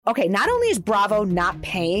Okay, not only is Bravo not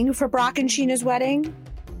paying for Brock and Sheena's wedding,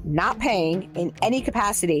 not paying in any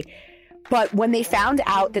capacity, but when they found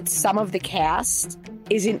out that some of the cast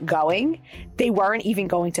isn't going, they weren't even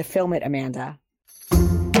going to film it, Amanda.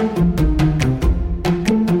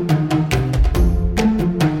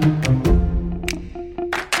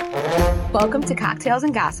 Welcome to Cocktails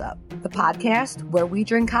and Gossip, the podcast where we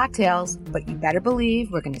drink cocktails, but you better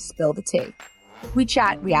believe we're going to spill the tea. We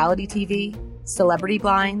chat reality TV, celebrity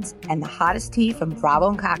blinds, and the hottest tea from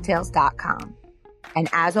BravoandCocktails.com. And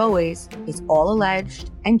as always, it's all alleged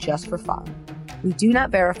and just for fun. We do not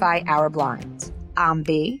verify our blinds. I'm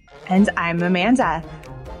B. And I'm Amanda.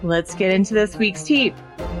 Let's get into this week's tea.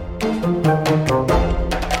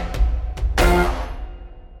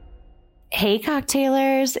 Hey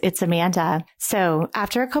cocktailers, it's Amanda. So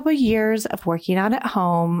after a couple years of working out at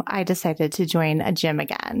home, I decided to join a gym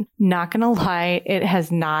again. Not gonna lie, it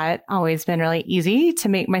has not always been really easy to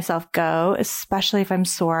make myself go, especially if I'm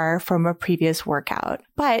sore from a previous workout.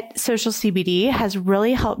 But Social CBD has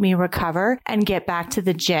really helped me recover and get back to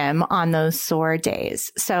the gym on those sore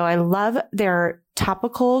days. So I love their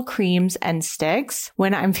topical creams and sticks.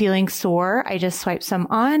 When I'm feeling sore, I just swipe some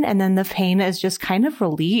on and then the pain is just kind of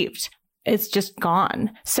relieved. It's just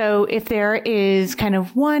gone. So if there is kind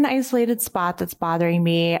of one isolated spot that's bothering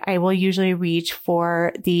me, I will usually reach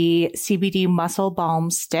for the CBD muscle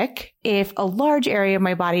balm stick. If a large area of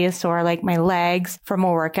my body is sore, like my legs from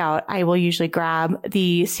a workout, I will usually grab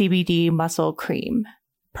the CBD muscle cream.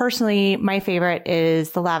 Personally, my favorite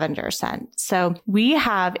is the lavender scent. So we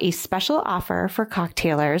have a special offer for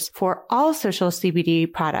cocktailers for all Social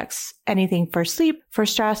CBD products, anything for sleep, for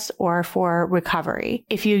stress, or for recovery.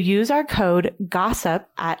 If you use our code GOSSIP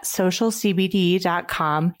at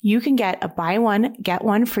socialcbd.com, you can get a buy one, get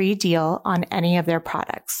one free deal on any of their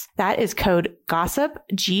products. That is code GOSSIP,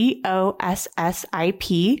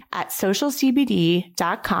 GOSSIP at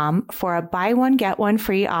socialcbd.com for a buy one, get one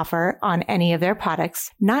free offer on any of their products,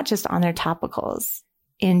 not just on their topicals.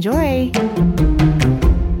 Enjoy!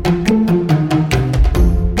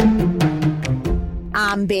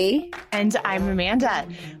 I'm B. And I'm Amanda.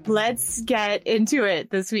 Let's get into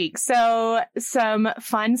it this week. So some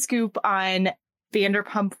fun scoop on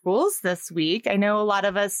Vanderpump Rules this week. I know a lot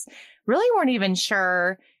of us really weren't even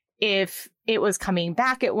sure if it was coming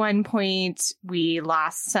back at one point. We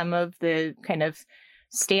lost some of the kind of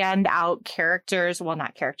standout characters, well,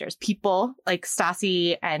 not characters, people like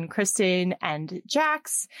Stassi and Kristen and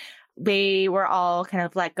Jax. They were all kind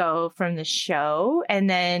of let go from the show. And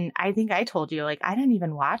then I think I told you, like, I didn't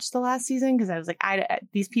even watch the last season because I was like,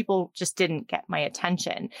 these people just didn't get my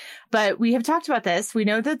attention. But we have talked about this. We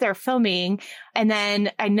know that they're filming. And then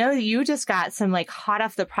I know that you just got some like hot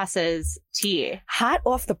off the presses tea. Hot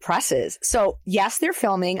off the presses. So yes, they're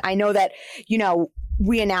filming. I know that,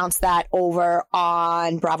 we announced that over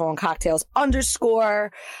on Bravo and Cocktails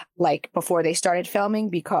 _ like before they started filming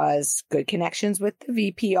because good connections with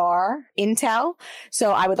the VPR intel.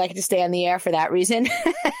 So I would like it to stay on the air for that reason.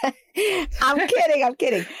 I'm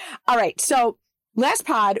kidding. All right. So last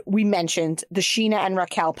pod, we mentioned the Sheena and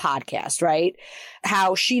Raquel podcast, right?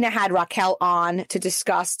 How Sheena had Raquel on to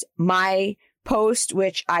discuss my post,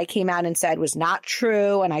 which I came out and said was not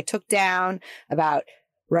true. And I took down about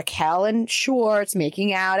Raquel and Schwartz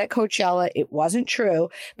making out at Coachella. It wasn't true.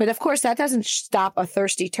 But of course, that doesn't stop a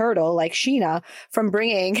thirsty turtle like Sheena from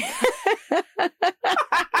bringing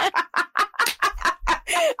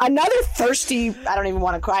another thirsty,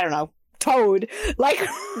 toad like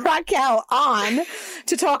Raquel on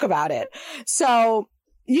to talk about it. So,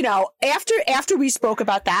 after we spoke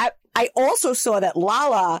about that, I also saw that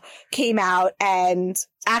Lala came out and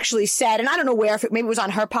actually said, and I don't know where, maybe it was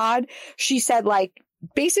on her pod, she said like,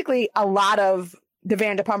 basically, a lot of the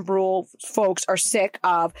Vanderpump Rules folks are sick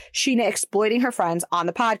of Sheena exploiting her friends on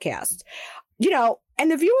the podcast. And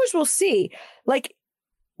the viewers will see, like,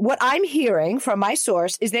 what I'm hearing from my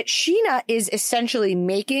source is that Sheena is essentially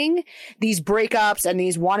making these breakups and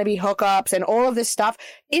these wannabe hookups and all of this stuff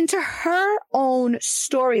into her own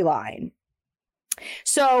storyline.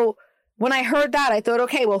 So when I heard that, I thought,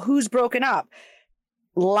 okay, well, who's broken up?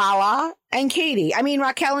 Lala and Katie. I mean,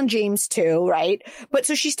 Raquel and James too, right? But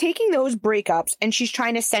so she's taking those breakups and she's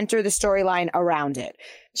trying to center the storyline around it.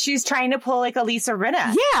 She's trying to pull like a Lisa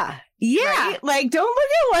Rinna. Yeah. Right? Like, don't look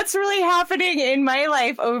at what's really happening in my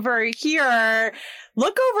life over here.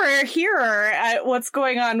 Look over here at what's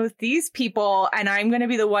going on with these people. And I'm going to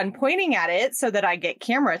be the one pointing at it so that I get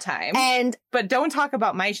camera time. But don't talk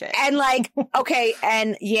about my shit. And like, okay.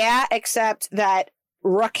 And yeah, except that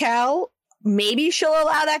Raquel maybe she'll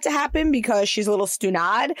allow that to happen because she's a little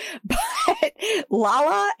stunad, but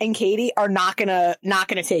Lala and Katie are not gonna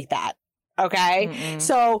take that. Okay. Mm-mm.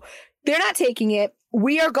 So they're not taking it.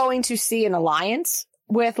 We are going to see an alliance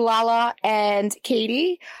with Lala and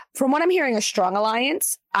Katie. From what I'm hearing, a strong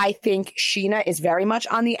alliance. I think Sheena is very much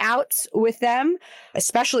on the outs with them,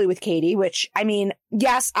 especially with Katie, which, I mean,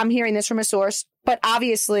 yes, I'm hearing this from a source, but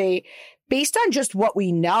obviously based on just what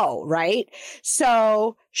we know, right?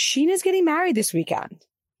 So Sheena's getting married this weekend,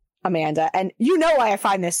 Amanda. And you know why I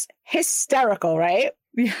find this hysterical, right?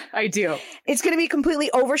 Yeah, I do. It's going to be completely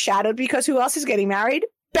overshadowed because who else is getting married?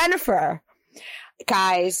 Bennifer.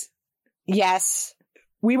 Guys, yes,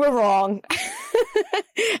 we were wrong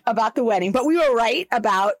about the wedding, but we were right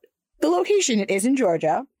about the location. It is in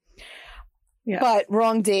Georgia. Yeah. But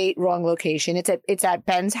wrong date, wrong location. It's at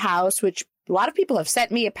Ben's house, which a lot of people have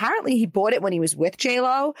sent me. Apparently he bought it when he was with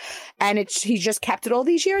J-Lo and he just kept it all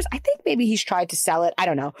these years. I think maybe he's tried to sell it. I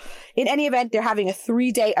don't know. In any event, they're having a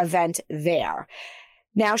 3-day event there.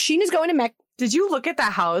 Now, Sheena's going to Mexico. Did you look at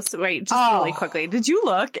that house? Wait, just really quickly. Did you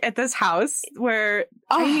look at this house where,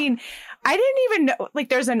 I mean, I didn't even know, like,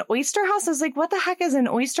 there's an oyster house. I was like, what the heck is an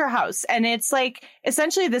oyster house? And it's like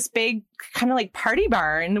essentially this big kind of like party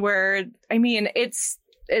barn where, I mean, this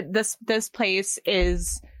place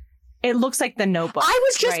is, it looks like The Notebook. I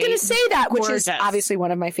was just going to say that, which Gorgeous. Is obviously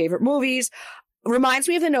one of my favorite movies. Reminds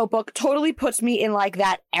me of The Notebook, totally puts me in like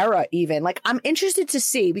that era even. Like I'm interested to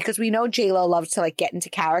see because we know J-Lo loves to like get into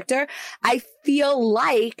character. I feel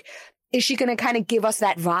like, is she going to kind of give us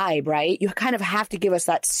that vibe, right? You kind of have to give us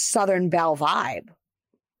that Southern Belle vibe.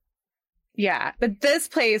 Yeah. But this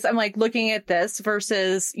place, I'm like looking at this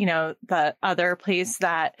versus, you know, the other place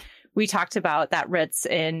that we talked about, that Ritz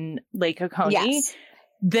in Lake Oconee. Yes.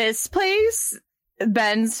 This place,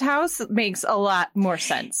 Ben's house, makes a lot more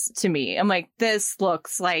sense to me. I'm like, this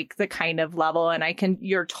looks like the kind of level, and I'm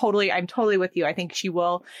totally with you. I think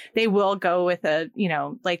they will go with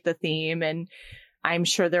like the theme, and I'm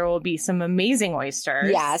sure there will be some amazing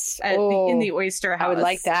oysters. Yes. In the oyster house. I would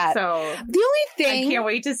like that. So the only thing, I can't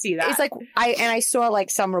wait to see that. It's like, I saw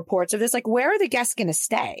like some reports of this, like, where are the guests going to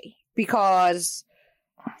stay? Because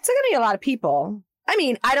it's going to be a lot of people. I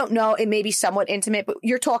mean, I don't know. It may be somewhat intimate, but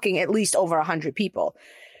you're talking at least over 100 people.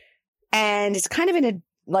 And it's kind of in a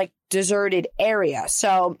like deserted area.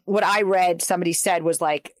 So what I read, somebody said was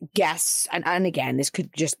like guests, and again, this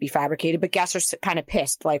could just be fabricated, but guests are kind of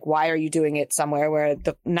pissed. Like, why are you doing it somewhere where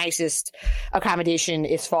the nicest accommodation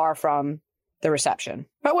is far from the reception?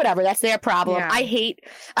 But whatever, that's their problem. Yeah.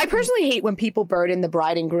 I personally hate when people burden the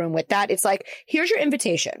bride and groom with that. It's like, here's your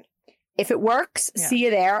invitation. If it works, see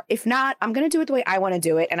you there. If not, I'm going to do it the way I want to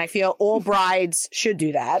do it. And I feel all brides should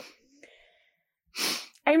do that.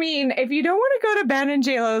 I mean, if you don't want to go to Ben and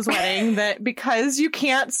JLo's wedding, that because you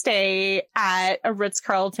can't stay at a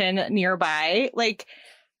Ritz-Carlton nearby, like,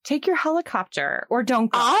 take your helicopter or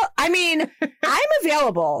don't go. I mean, I'm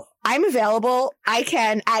available. I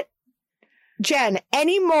can at Jen,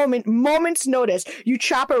 any moment's notice, you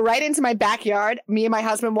chop her right into my backyard. Me and my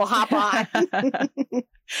husband will hop on.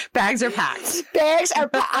 Bags are packed.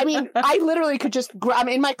 I mean, I literally could just I'm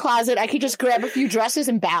in my closet. I could just grab a few dresses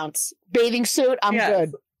and bounce. Bathing suit. I'm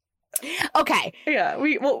good. Okay. Yeah,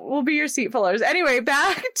 we'll be your seat fillers. Anyway,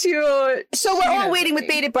 back to so we're all waiting with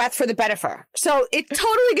bated breath for the Bennifer. So it's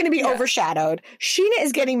totally going to be overshadowed. Sheena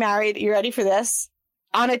is getting married. You ready for this?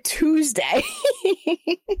 On a Tuesday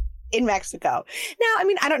in Mexico. Now, I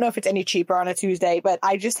mean, I don't know if it's any cheaper on a Tuesday, but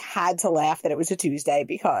I just had to laugh that it was a Tuesday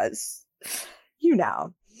because, you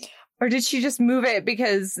know. Or did she just move it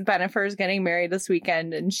because Bennifer is getting married this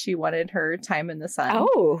weekend and she wanted her time in the sun?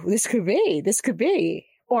 Oh, this could be.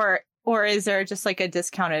 Or is there just like a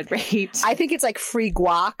discounted rate? I think it's like free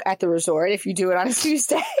guac at the resort if you do it on a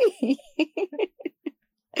Tuesday.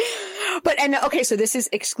 Okay, so this is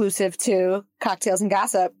exclusive to Cocktails and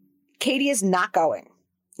Gossip. Katie is not going.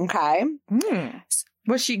 Okay.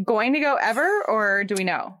 Was she going to go ever, or do we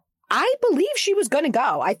know? I believe she was going to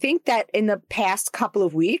go. I think that in the past couple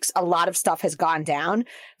of weeks, a lot of stuff has gone down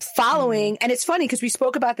following. And it's funny because we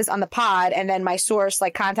spoke about this on the pod, and then my source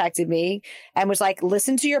like contacted me and was like,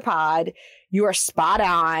 listen to your pod. You are spot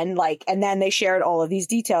on. Like, and then they shared all of these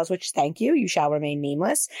details, which thank you. You shall remain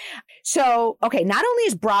nameless. So, okay. Not only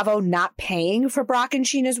is Bravo not paying for Brock and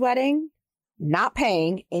Sheena's wedding, not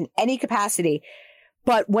paying in any capacity,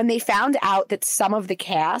 but when they found out that some of the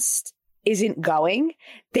cast isn't going,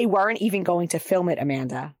 they weren't even going to film it,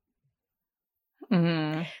 Amanda.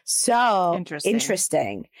 Mm-hmm. So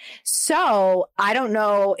interesting. So I don't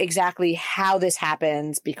know exactly how this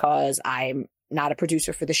happens because I'm not a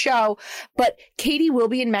producer for the show. But Katie will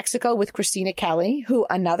be in Mexico with Christina Kelly, who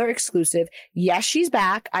another exclusive. Yes, she's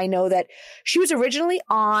back. I know that she was originally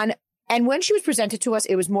on, and when she was presented to us,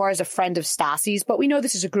 it was more as a friend of Stassi's, but we know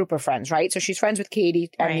this is a group of friends, right? So she's friends with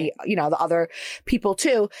Katie and the other people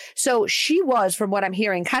too. So she was, from what I'm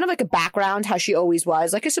hearing, kind of like a background, how she always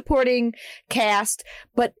was, like a supporting cast.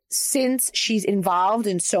 But since she's involved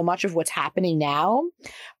in so much of what's happening now,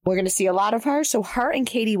 we're going to see a lot of her. So her and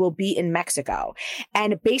Katie will be in Mexico.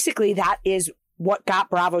 And basically that is what got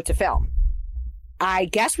Bravo to film. I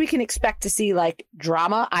guess we can expect to see like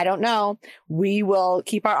drama. I don't know. We will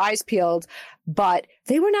keep our eyes peeled, but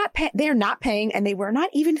they're not paying, and they were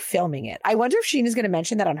not even filming it. I wonder if Sheena's going to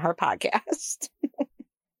mention that on her podcast.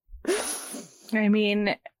 I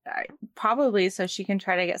mean, probably so she can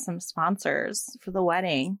try to get some sponsors for the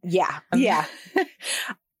wedding. Yeah.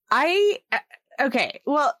 Okay.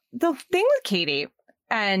 Well, the thing with Katie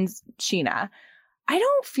and Sheena, I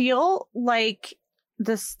don't feel like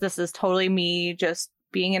this is totally me just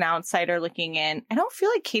being an outsider looking in. I don't feel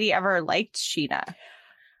like Katie ever liked Sheena.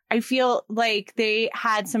 I feel like they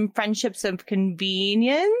had some friendships of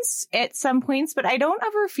convenience at some points, but I don't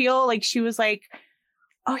ever feel like she was like,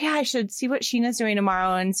 oh yeah, I should see what Sheena's doing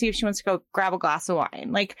tomorrow and see if she wants to go grab a glass of wine.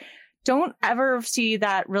 Like, don't ever see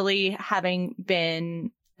that really having been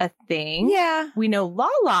a thing. Yeah. We know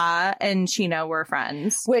Lala and Sheena were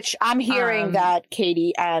friends. Which I'm hearing that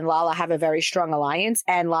Katie and Lala have a very strong alliance,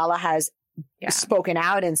 and Lala has spoken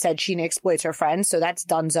out and said Sheena exploits her friends. So that's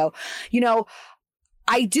donezo. You know,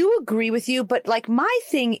 I do agree with you, but like my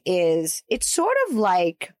thing is, it's sort of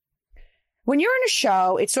like, when you're in a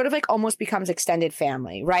show, it sort of like almost becomes extended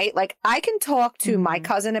family, right? Like I can talk to my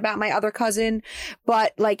cousin about my other cousin,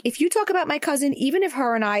 but like if you talk about my cousin, even if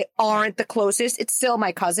her and I aren't the closest, it's still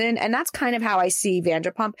my cousin. And that's kind of how I see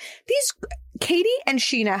Vanderpump. Katie and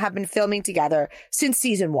Sheena have been filming together since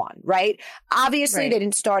season 1, right? Obviously, they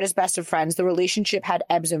didn't start as best of friends. The relationship had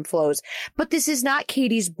ebbs and flows. But this is not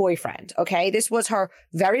Katie's boyfriend, okay? This was her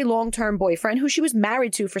very long-term boyfriend who she was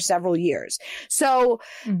married to for several years. So,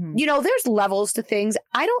 you know, there's levels to things.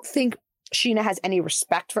 I don't think Sheena has any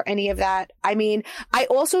respect for any of that. I mean, I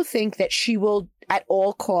also think that she will at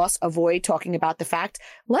all costs avoid talking about the fact,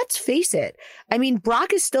 let's face it. I mean,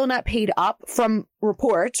 Brock is still not paid up from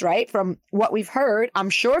reports, right? From what we've heard. I'm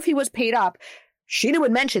sure if he was paid up, Sheena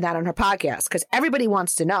would mention that on her podcast because everybody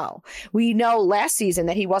wants to know. We know last season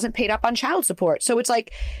that he wasn't paid up on child support. So it's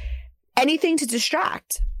like anything to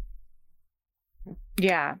distract.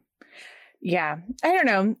 Yeah. Yeah. I don't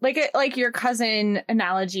know. Like your cousin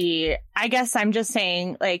analogy, I guess I'm just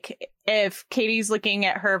saying, like, if Katie's looking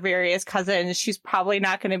at her various cousins, she's probably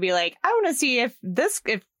not going to be like, I want to see if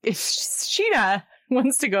Sheena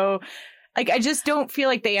wants to go. Like, I just don't feel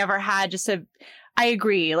like they ever had I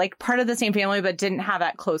agree, like part of the same family, but didn't have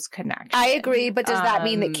that close connection. I agree. But does that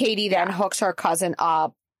mean that Katie then hooks her cousin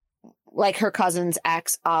up, like her cousin's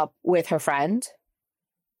ex up with her friend?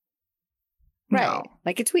 Right. No.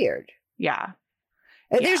 Like, it's weird. Yeah.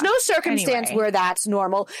 There's no circumstance where that's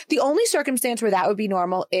normal. The only circumstance where that would be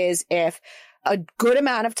normal is if a good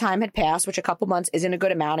amount of time had passed, which a couple months isn't a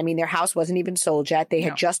good amount. I mean, their house wasn't even sold yet. They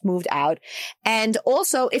had just moved out. And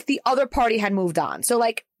also if the other party had moved on. So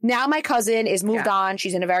like now my cousin is moved on.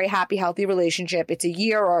 She's in a very happy, healthy relationship. It's a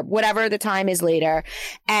year or whatever the time is later.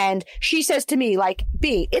 And she says to me, like,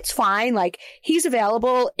 B, it's fine. Like, he's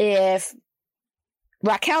available if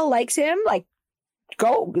Raquel likes him. Like,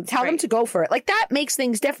 go tell them to go for it. Like, that makes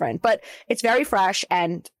things different, but it's very fresh.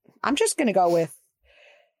 And I'm just going to go with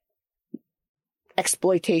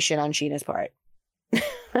exploitation on Sheena's part.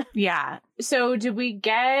 Yeah. So did we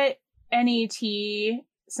get any tea,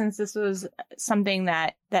 since this was something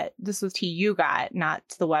that this was tea you got, not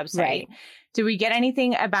to the website? Right. Did we get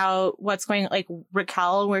anything about what's going, like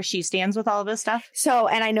Raquel, where she stands with all of this stuff? So,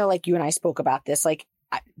 and I know like you and I spoke about this, like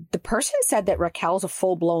the person said that Raquel's a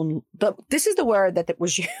full-blown, this is the word that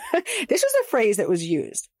was used. This was the phrase that was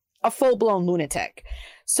used, a full-blown lunatic.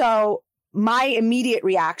 So my immediate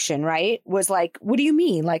reaction, right, was like, what do you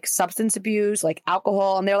mean? Like substance abuse, like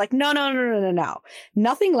alcohol? And they're like, no.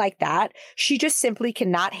 Nothing like that. She just simply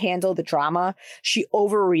cannot handle the drama. She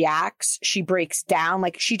overreacts. She breaks down.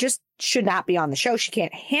 Like, she just should not be on the show. She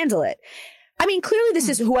can't handle it. I mean, clearly this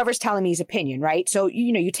is whoever's telling me his opinion, right? So,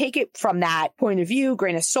 you know, you take it from that point of view,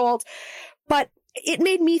 grain of salt. But it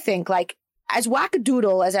made me think, like, as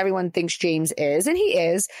wackadoodle as everyone thinks James is, and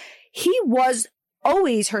he was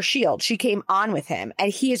always her shield. She came on with him,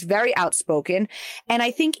 and he is very outspoken. And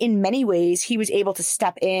I think in many ways he was able to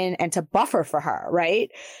step in and to buffer for her,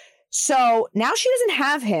 right? So now she doesn't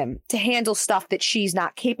have him to handle stuff that she's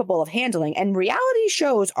not capable of handling. And reality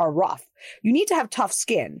shows are rough. You need to have tough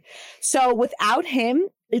skin. So without him,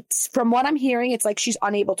 it's, from what I'm hearing, it's like she's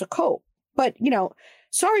unable to cope. But, you know,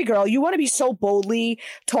 sorry, girl, you want to be so boldly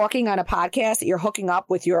talking on a podcast that you're hooking up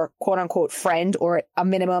with your quote unquote friend, or at a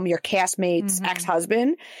minimum, your castmate's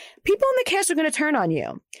ex-husband. People in the cast are going to turn on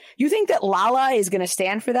you. You think that Lala is going to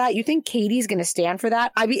stand for that? You think Katie's going to stand for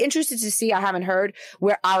that? I'd be interested to see. I haven't heard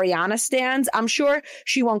where Ariana stands. I'm sure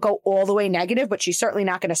she won't go all the way negative, but she's certainly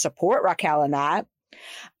not going to support Raquel in that.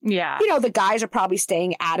 Yeah. You know, the guys are probably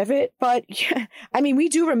staying out of it, but yeah, I mean, we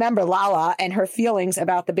do remember Lala and her feelings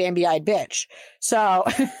about the Bambi-eyed bitch. So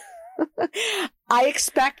I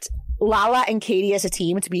expect Lala and Katie as a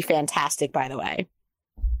team to be fantastic, by the way.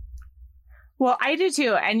 Well, I do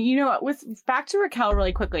too. And you know what, with back to Raquel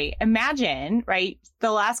really quickly, imagine, right,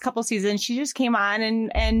 the last couple seasons, she just came on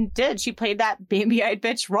and she played that Bambi-eyed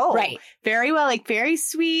bitch role. Right. Very well, like very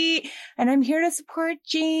sweet. And I'm here to support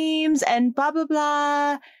James and blah, blah,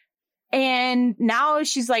 blah. And now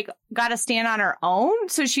she's like got to stand on her own.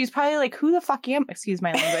 So she's probably like, who the fuck am, excuse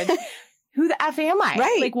my language. Who the F am I?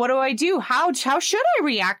 Right. Like, what do I do? How should I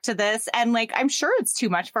react to this? And like, I'm sure it's too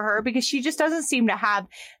much for her because she just doesn't seem to have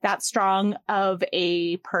that strong of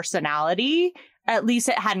a personality. At least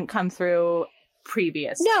it hadn't come through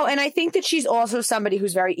previously. No, and I think that she's also somebody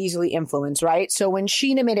who's very easily influenced, right? So when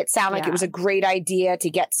Sheena made it sound like it was a great idea to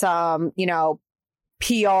get some, you know,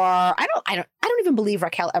 PR, I don't even believe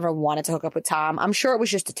Raquel ever wanted to hook up with Tom. I'm sure it was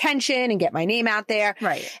just attention and get my name out there.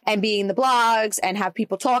 Right. And be in the blogs and have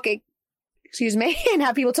people talking. Excuse me, and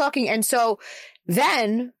have people talking. And so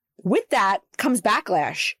then with that comes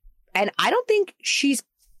backlash. And I don't think she's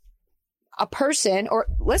a person, or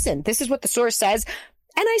listen, this is what the source says.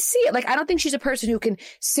 And I see it. Like, I don't think she's a person who can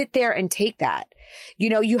sit there and take that. You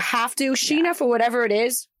know, you have to, Sheena, for whatever it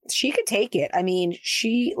is, she could take it. I mean,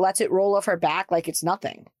 she lets it roll off her back like it's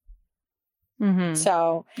nothing. Mm-hmm.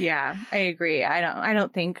 So yeah, I agree. I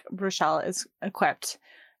don't think Rochelle is equipped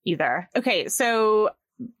either. Okay. So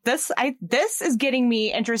this is getting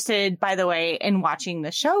me interested, by the way, in watching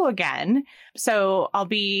the show again. So I'll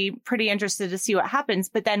be pretty interested to see what happens.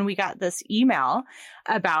 But then we got this email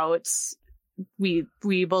about we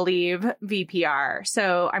believe VPR.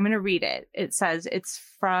 So I'm going to read it. It says it's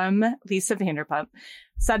from Lisa Vanderpump.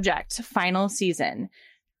 Subject: final season.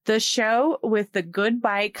 The show with the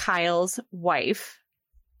Goodbye Kyle's wife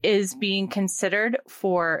is being considered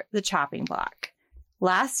for the chopping block.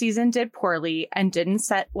 Last season did poorly and didn't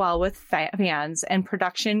set well with fans, and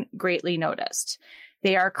production greatly noticed.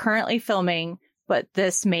 They are currently filming, but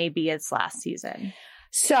this may be its last season.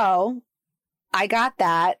 So I got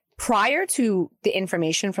that prior to the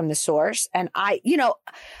information from the source. And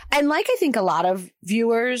and like I think a lot of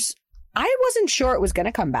viewers, I wasn't sure it was going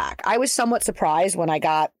to come back. I was somewhat surprised when I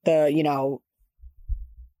got the,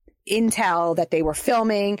 intel that they were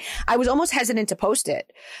filming. I was almost hesitant to post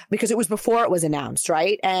it because it was before it was announced,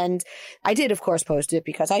 right? And I did, of course, post it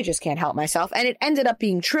because I just can't help myself. And it ended up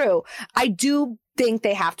being true. I do think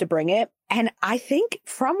they have to bring it. And I think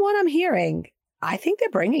from what I'm hearing, I think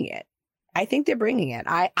they're bringing it.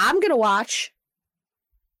 I'm going to watch.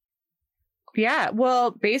 Yeah,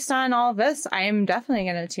 well, based on all this, I'm definitely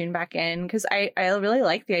going to tune back in because I really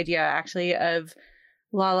like the idea, actually, of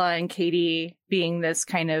Lala and Katie being this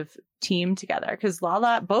kind of team together, because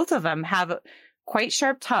Lala, both of them have quite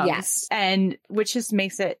sharp tongues. Yes. And which just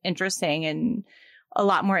makes it interesting, and a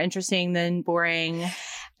lot more interesting than boring.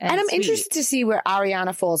 And I'm sweet. interested to see where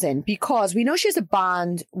Ariana falls in, because we know she has a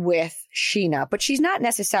bond with Sheena, but she's not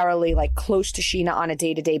necessarily like close to Sheena on a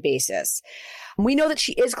day-to-day basis. We know that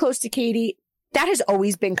she is close to Katie. That has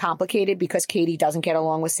always been complicated because Katie doesn't get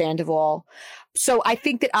along with Sandoval. So I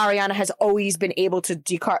think that Ariana has always been able to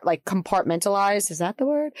compartmentalize. Is that the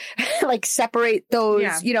word? Like separate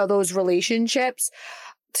those, those relationships.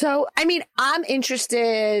 So, I mean, I'm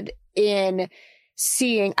interested in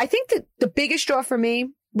seeing, I think that the biggest draw for me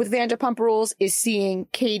with Vanderpump Rules is seeing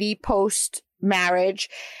Katie post marriage.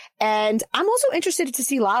 And I'm also interested to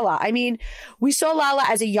see Lala. I mean, we saw Lala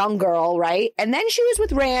as a young girl, right? And then she was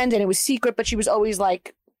with Rand and it was secret, but she was always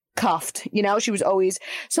like cuffed, she was always.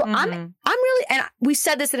 So I'm really, and we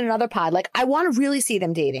said this in another pod, like I want to really see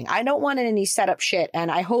them dating. I don't want any setup shit.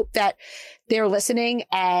 And I hope that they're listening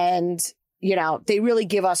and, they really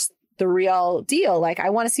give us the real deal. Like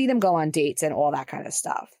I want to see them go on dates and all that kind of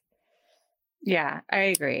stuff. Yeah, I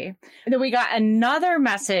agree. And then we got another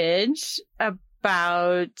message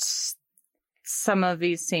about some of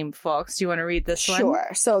these same folks. Do you want to read this one? Sure.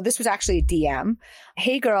 So this was actually a DM.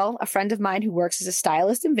 Hey girl, a friend of mine who works as a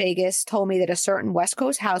stylist in Vegas told me that a certain West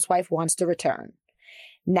Coast housewife wants to return.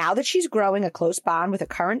 now that she's growing a close bond with a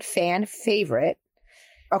current fan favorite.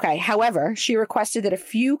 Okay, however, she requested that a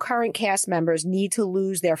few current cast members need to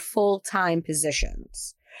lose their full-time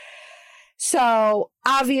positions. So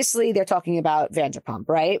obviously they're talking about Vanderpump,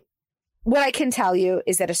 right? What I can tell you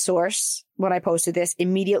is that a source, when I posted this,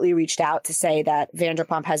 immediately reached out to say that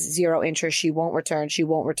Vanderpump has zero interest. She won't return. She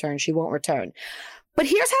won't return. She won't return. But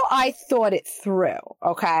here's how I thought it through,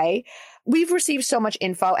 okay? We've received so much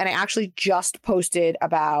info, and I actually just posted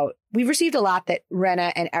about, we've received a lot that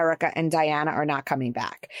Renna and Erica and Diana are not coming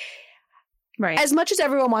back. Right. As much as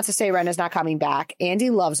everyone wants to say Renna's not coming back,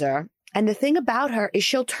 Andy loves her. And the thing about her is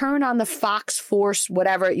she'll turn on the Fox Force,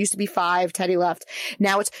 whatever. It used to be 5, Teddy left.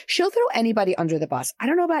 Now she'll throw anybody under the bus. I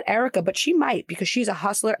don't know about Erica, but she might because she's a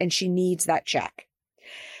hustler and she needs that check.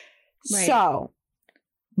 Right. So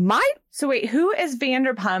wait, who is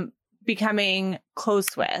Vanderpump becoming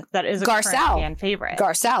close with that is a Garcelle, current fan favorite?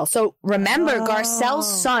 Garcelle. So remember,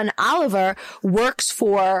 Garcelle's son, Oliver, works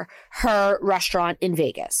for her restaurant in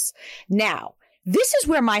Vegas. Now, this is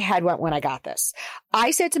where my head went when I got this. I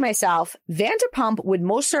said to myself, Vanderpump would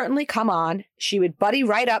most certainly come on. She would buddy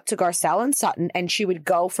right up to Garcelle and Sutton, and she would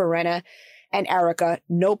go for Renna and Erica.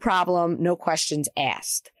 No problem. No questions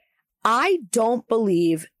asked. I don't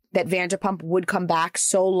believe that Vanderpump would come back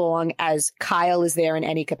so long as Kyle is there in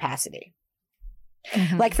any capacity.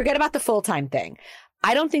 Mm-hmm. Like, forget about the full-time thing.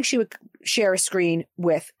 I don't think she would share a screen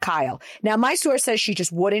with Kyle. Now, my source says she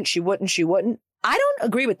just wouldn't. She wouldn't. I don't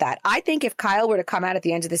agree with that. I think if Kyle were to come out at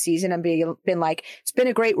the end of the season and been like, it's been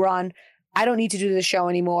a great run, I don't need to do the show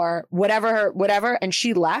anymore, whatever, and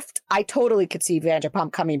she left, I totally could see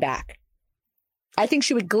Vanderpump coming back. I think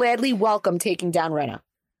she would gladly welcome taking down Renna.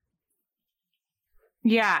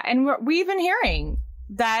 Yeah, and we've been hearing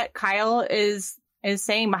that Kyle is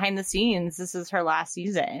saying behind the scenes this is her last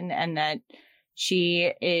season and that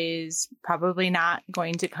she is probably not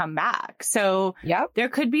going to come back. So there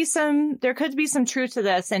could be some truth to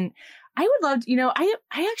this. And I would love,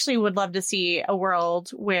 I actually would love to see a world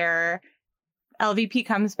where LVP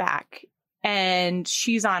comes back and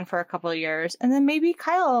she's on for a couple of years and then maybe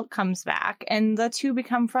Kyle comes back and the two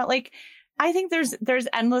become friends. Like, I think there's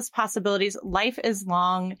endless possibilities. Life is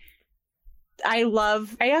long. I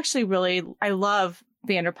love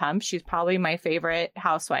Vanderpump. She's probably my favorite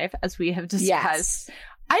housewife, as we have discussed. Yes.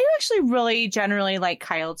 I actually really generally like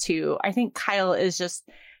Kyle too. I think Kyle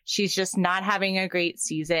she's just not having a great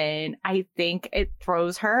season. I think it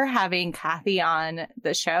throws her having Kathy on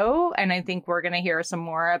the show. And I think we're going to hear some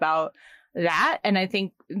more about that. And I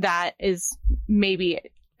think that is maybe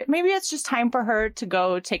it's just time for her to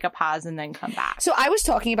go take a pause and then come back. So I was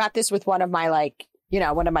talking about this with one of my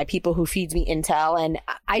one of my people who feeds me intel. And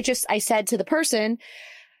I said to the person,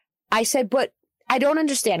 but I don't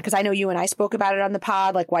understand, because I know you and I spoke about it on the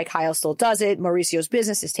pod, like why Kyle still does it. Mauricio's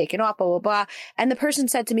business is taken off, blah, blah, blah. And the person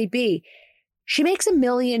said to me, B, she makes $1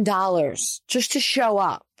 million just to show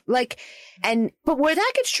up. But where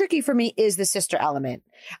that gets tricky for me is the sister element.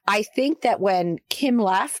 I think that when Kim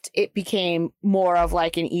left, it became more of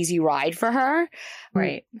like an easy ride for her.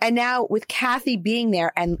 Right. And now with Kathy being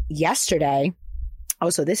there, and yesterday,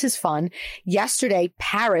 so this is fun. Yesterday,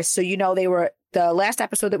 Paris. So, they were, the last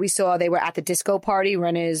episode that we saw, they were at the disco party,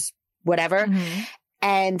 Renna's whatever. Mm-hmm.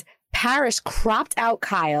 And Paris cropped out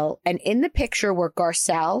Kyle. And in the picture were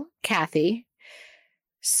Garcelle, Kathy,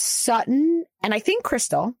 Sutton, and I think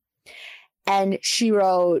Crystal. And she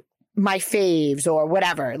wrote my faves or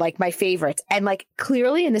whatever, like my favorites. And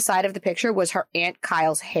clearly in the side of the picture was her Aunt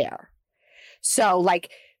Kyle's hair. So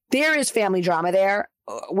there is family drama there.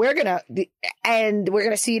 We're going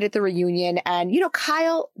to see it at the reunion. And,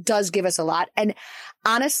 Kyle does give us a lot. And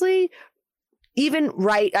honestly, even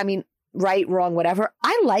right, wrong, whatever.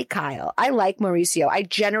 I like Kyle. I like Mauricio. I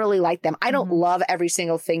generally like them. I don't love every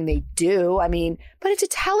single thing they do. But it's a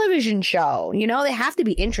television show. They have to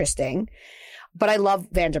be interesting. But I love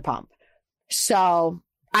Vanderpump. So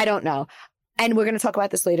I don't know. And we're going to talk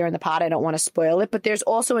about this later in the pod. I don't want to spoil it, but there's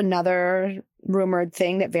also another rumored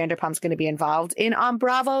thing that Vanderpump's going to be involved in on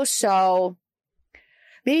Bravo. So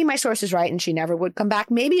maybe my source is right and she never would come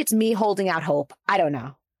back. Maybe it's me holding out hope. I don't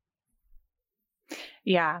know.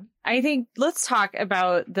 Yeah, I think let's talk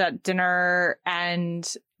about the dinner. And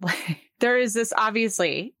there is this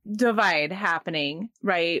obviously divide happening,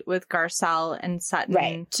 right, with Garcelle and Sutton.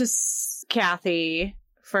 Right. Just Kathy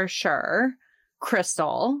for sure.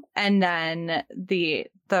 Crystal, and then the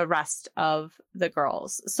rest of the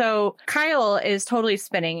girls. So Kyle was totally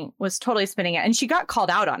spinning it, and she got called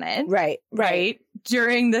out on it. Right.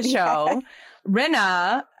 During the show.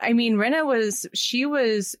 Renna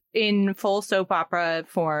was in full soap opera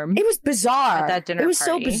form. It was bizarre. At that dinner party. It was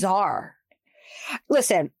party. so bizarre.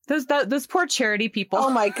 Listen, those poor charity people. Oh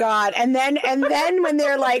my God. And then when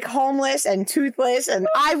they're like homeless and toothless, and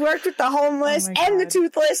I worked with the homeless and the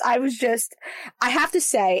toothless, I have to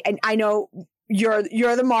say, and I know you're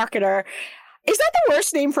the marketer. Is that the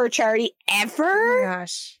worst name for a charity ever? Oh my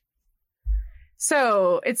gosh.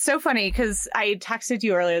 So it's so funny because I texted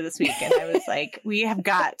you earlier this week and I was like, we have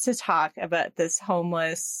got to talk about this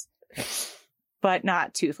homeless but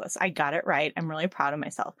not toothless. I got it right. I'm really proud of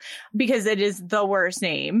myself because it is the worst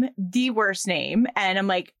name. And I'm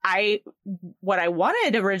like, what I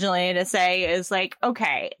wanted originally to say is like,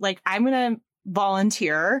 okay, like I'm going to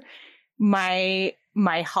volunteer my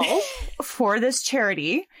help for this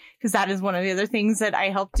charity because that is one of the other things that I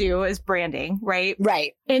help do is branding, right?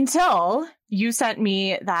 Right. Until you sent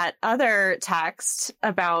me that other text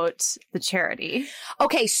about the charity.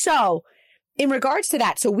 Okay, so in regards to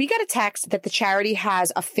that, so we got a text that the charity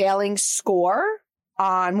has a failing score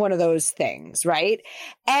on one of those things, right?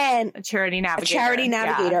 And a charity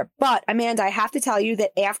navigator. Yeah. But Amanda, I have to tell you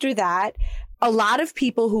that after that, a lot of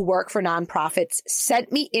people who work for nonprofits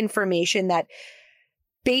sent me information that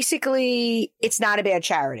basically it's not a bad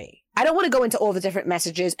charity. I don't want to go into all the different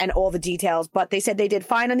messages and all the details, but they said they did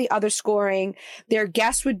fine on the other scoring. Their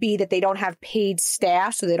guess would be that they don't have paid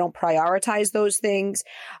staff, so they don't prioritize those things.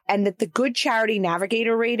 And that the Good Charity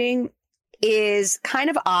Navigator rating is kind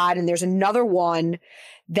of odd. And there's another one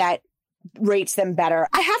that rates them better.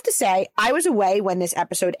 I have to say, I was away when this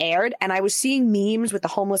episode aired and I was seeing memes with the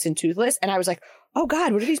homeless and toothless. And I was like, oh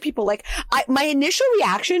God, what are these people like? My initial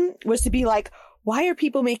reaction was to be like, why are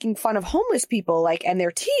people making fun of homeless people, like, and their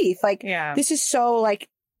teeth? Like, This is so, like,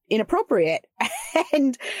 inappropriate.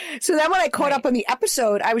 And so then when I caught up on the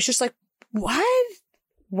episode, I was just like, what?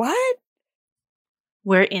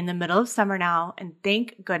 We're in the middle of summer now, and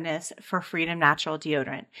thank goodness for Freedom Natural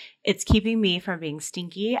Deodorant. It's keeping me from being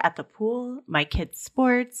stinky at the pool, my kids'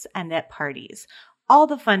 sports, and at parties. All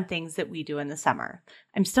the fun things that we do in the summer.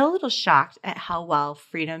 I'm still a little shocked at how well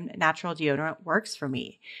Freedom Natural Deodorant works for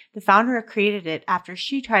me. The founder created it after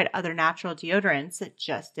she tried other natural deodorants that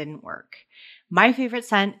just didn't work. My favorite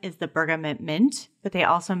scent is the bergamot mint, but they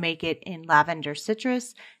also make it in lavender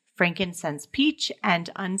citrus, frankincense peach, and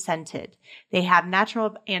unscented. They have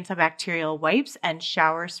natural antibacterial wipes and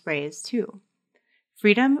shower sprays too.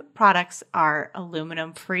 Freedom products are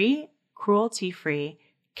aluminum-free, cruelty-free,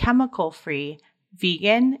 chemical-free,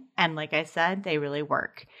 vegan, and like I said, they really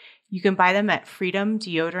work. You can buy them at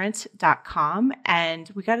freedomdeodorant.com,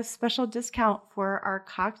 and we got a special discount for our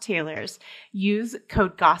cocktailers. Use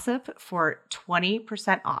code GOSSIP for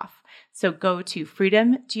 20% off. So go to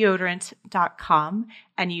freedomdeodorant.com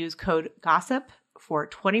and use code GOSSIP for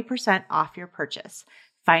 20% off your purchase.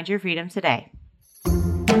 Find your freedom today.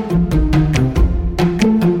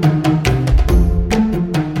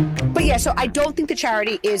 Yeah, so I don't think the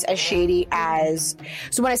charity is as shady as...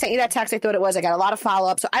 So when I sent you that text, I thought it was. I got a lot of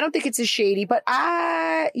follow-up. So I don't think it's as shady, but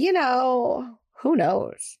who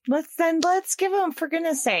knows? Let's give them, for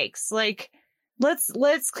goodness sakes, like, let's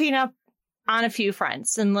clean up on a few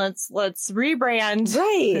fronts and let's rebrand.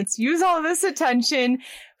 Right. Let's use all of this attention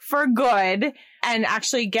for good and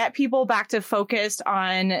actually get people back to focused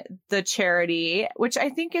on the charity, which I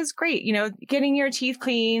think is great. You know, getting your teeth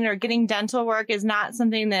clean or getting dental work is not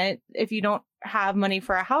something that if you don't have money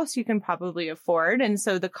for a house, you can probably afford. And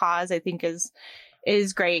so the cause, I think, is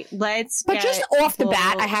great. But just off the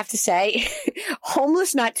bat, I have to say,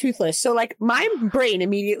 homeless, not toothless. So like my brain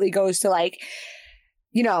immediately goes to like,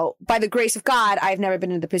 you know, by the grace of God, I've never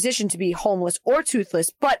been in the position to be homeless or toothless.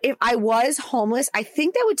 But if I was homeless, I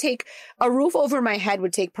think that would take a roof over my head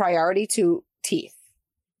would take priority to teeth.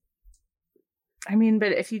 I mean,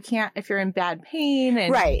 but if you're in bad pain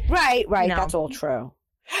and right. You know, that's all true.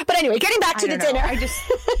 But anyway, getting back to the dinner.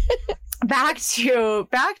 Back to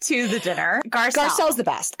the dinner. Garcelle's the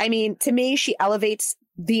best. I mean, to me, she elevates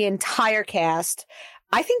the entire cast.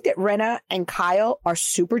 I think that Renna and Kyle are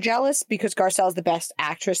super jealous because Garcelle's the best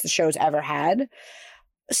actress the show's ever had.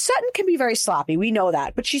 Sutton can be very sloppy. We know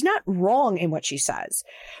that, but she's not wrong in what she says.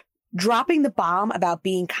 Dropping the bomb about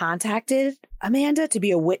being contacted, Amanda, to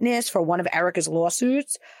be a witness for one of Erica's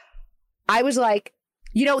lawsuits. I was like,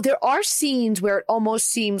 you know, there are scenes where it almost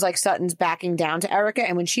seems like Sutton's backing down to Erica.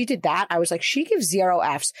 And when she did that, I was like, she gives 0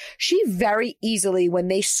 Fs. She very easily, when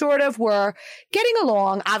they sort of were getting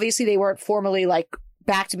along, obviously they weren't formally like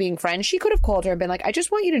back to being friends, she could have called her and been like, I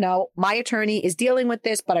just want you to know my attorney is dealing with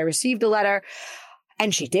this, but I received a letter.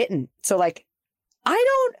 And she didn't. So like,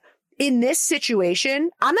 in this situation,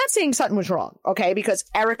 I'm not saying Sutton was wrong, okay? Because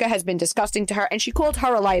Erica has been disgusting to her and she called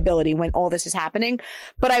her a liability when all this is happening.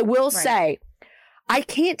 But I will say, I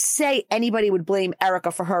can't say anybody would blame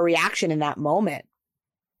Erica for her reaction in that moment.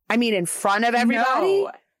 I mean, in front of everybody.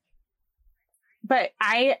 No. But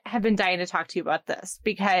I have been dying to talk to you about this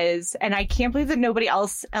because, and I can't believe that nobody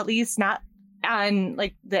else, at least not on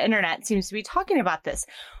like the internet, seems to be talking about this.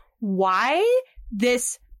 Why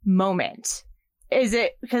this moment? Is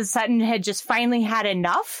it because Sutton had just finally had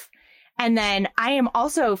enough? And then I am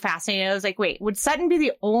also fascinated. I was like, wait, would Sutton be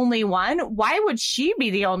the only one? Why would she be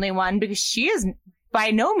the only one? Because she is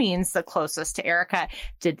by no means the closest to Erica.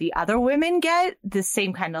 Did the other women get the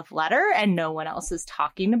same kind of letter and no one else is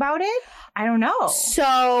talking about it? I don't know.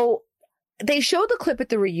 So they showed the clip at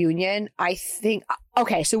the reunion. I think,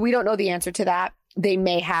 okay, so we don't know the answer to that. They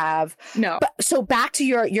may have. No. But, so back to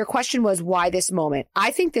your question was why this moment?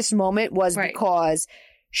 I think this moment was because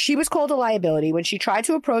she was called a liability when she tried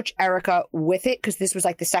to approach Erica with it, because this was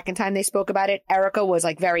like the second time they spoke about it. Erica was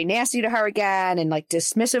like very nasty to her again and like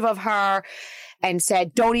dismissive of her and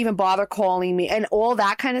said, don't even bother calling me and all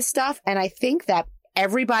that kind of stuff. And I think that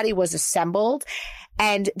everybody was assembled.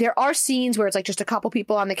 And there are scenes where it's like just a couple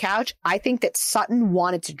people on the couch. I think that Sutton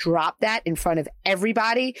wanted to drop that in front of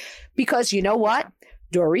everybody because you know what?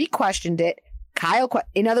 Dorit questioned it. Kyle,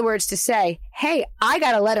 in other words, to say, hey, I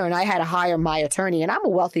got a letter and I had to hire my attorney and I'm a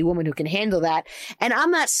wealthy woman who can handle that. And I'm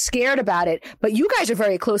not scared about it, but you guys are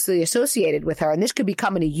very closely associated with her and this could be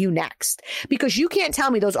coming to you next because you can't tell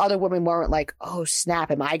me those other women weren't like, oh, snap,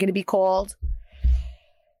 am I going to be called?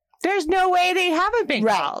 There's no way they haven't been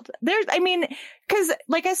called. Because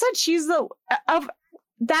like I said, she's the of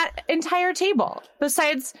that entire table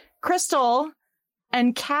besides Crystal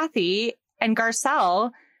and Kathy and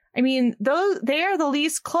Garcelle. I mean, they are the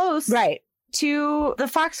least close to the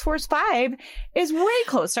Fox Force 5 is way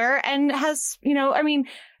closer and has,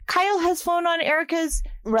 Kyle has flown on Erica's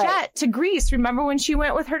jet to Greece. Remember when she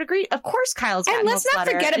went with her to Greece? Of course, Kyle's gotten and let's not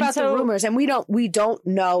forget about the rumors. And we don't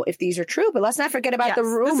know if these are true, but let's not forget about the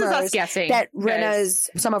rumors this is us guessing, that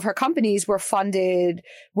some of her companies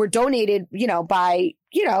were donated, by,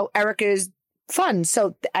 Erica's funds.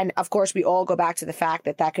 So, and of course, we all go back to the fact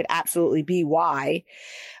that could absolutely be why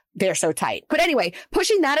they're so tight. But anyway,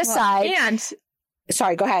 pushing that aside.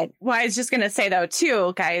 Sorry, go ahead. Well, I was just going to say, though,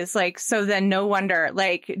 too, guys, like, so then no wonder,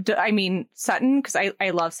 Sutton, because I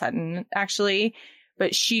love Sutton, actually,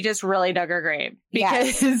 but she just really dug her grave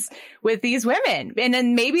because with these women. And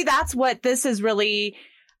then maybe that's what this is really,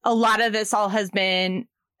 a lot of this all has been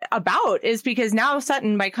about is because now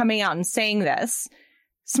Sutton, by coming out and saying this,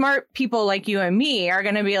 smart people like you and me are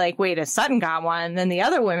going to be like, wait, if Sutton got one, then the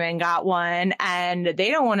other women got one, and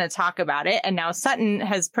they don't want to talk about it. And now Sutton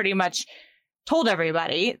has pretty much told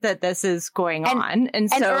everybody that this is going on.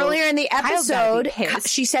 And so earlier in the episode,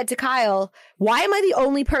 she said to Kyle, why am I the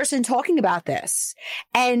only person talking about this?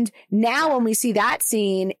 And now when we see that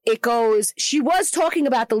scene, it goes, she was talking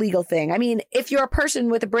about the legal thing. I mean, if you're a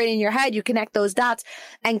person with a brain in your head, you connect those dots,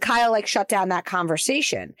 and Kyle shut down that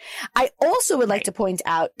conversation. I also would like to point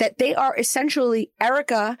out that they are essentially,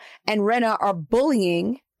 Erica and Rinna are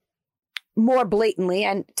bullying more blatantly,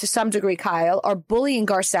 and to some degree, Kyle, are bullying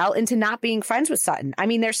Garcelle into not being friends with Sutton. I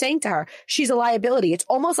mean, they're saying to her, she's a liability. It's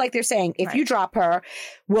almost like they're saying, if you drop her,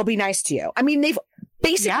 we'll be nice to you. I mean, they've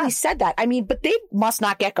basically said that. I mean, but they must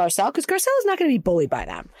not get Garcelle because Garcelle is not going to be bullied by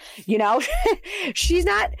them. She's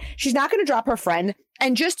not going to drop her friend.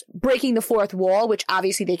 And just breaking the fourth wall, which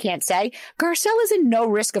obviously they can't say, Garcelle is in no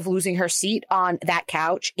risk of losing her seat on that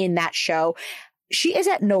couch in that show. She is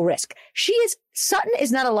at no risk. Sutton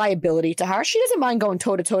is not a liability to her. She doesn't mind going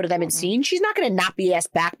toe to toe to them in scene. She's not going to not be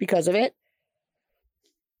asked back because of it.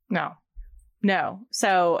 No.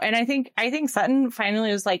 So, and I think Sutton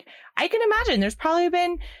finally was like, I can imagine there's probably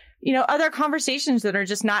been, other conversations that are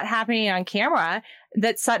just not happening on camera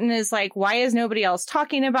that Sutton is like, why is nobody else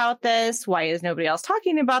talking about this? Why is nobody else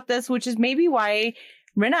talking about this? Which is maybe why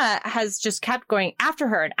Rinna has just kept going after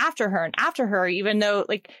her and after her and after her, even though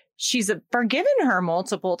she's forgiven her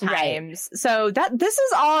multiple times. Right. So this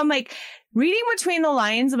is all, I'm like, reading between the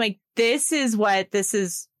lines, I'm like, this is what this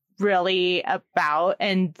is really about.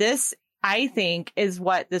 And this, I think, is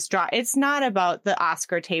what this draw. It's not about the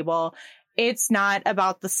Oscar table. It's not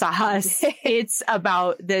about the sauce. It's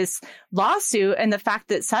about this lawsuit and the fact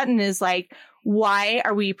that Sutton is like, why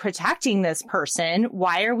are we protecting this person?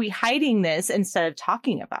 Why are we hiding this instead of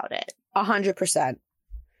talking about it? 100%.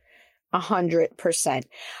 100%.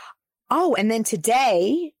 Oh, and then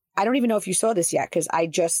today, I don't even know if you saw this yet because I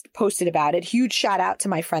just posted about it. Huge shout out to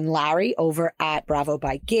my friend Larry over at Bravo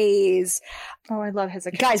by Gaze. Oh, I love his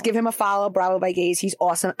account. Guys, give him a follow, Bravo by Gaze. He's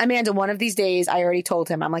awesome. Amanda, one of these days, I already told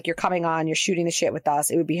him, I'm like, you're coming on, you're shooting the shit with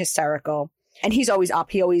us. It would be hysterical. And he's always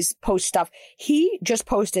up. He always posts stuff. He just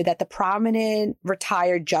posted that the prominent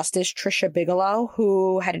retired Justice Trisha Bigelow,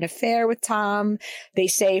 who had an affair with Tom, they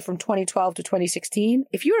say from 2012 to 2016.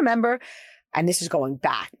 If you remember, and this is going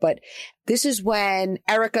back, but this is when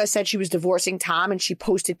Erica said she was divorcing Tom and she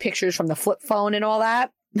posted pictures from the flip phone and all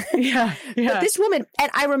that. Yeah. But this woman, and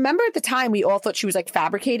I remember at the time we all thought she was like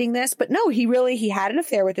fabricating this, but no, he had an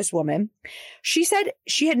affair with this woman. She said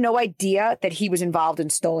she had no idea that he was involved in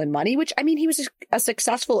stolen money, which, I mean, he was a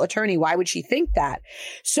successful attorney. Why would she think that?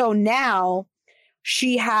 So now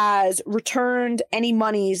she has returned any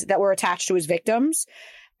monies that were attached to his victims.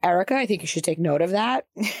 Erica, I think you should take note of that.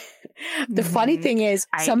 The funny thing is,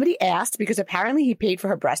 somebody asked, because apparently he paid for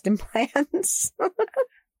her breast implants.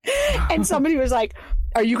 And somebody was like,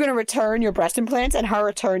 are you going to return your breast implants? And her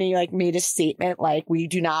attorney like made a statement like, we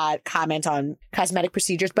do not comment on cosmetic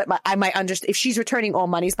procedures, but I might understand if she's returning all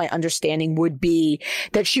monies, my understanding would be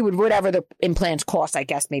that she would, whatever the implants cost, I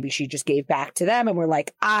guess maybe she just gave back to them and we're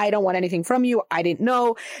like, I don't want anything from you. I didn't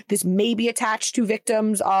know this may be attached to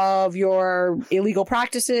victims of your illegal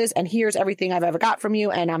practices. And here's everything I've ever got from you.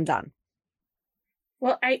 And I'm done.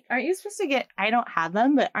 Well, aren't you supposed to get, I don't have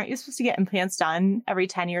them, but aren't you supposed to get implants done every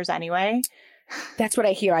 10 years anyway? That's what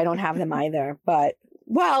I hear. I don't have them either, but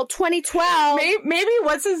well, 2012. Maybe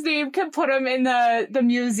what's his name can put them in the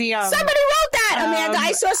museum. Somebody wrote that, Amanda.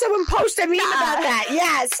 I saw someone post a meme about that.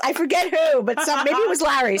 Yes. I forget who, but maybe it was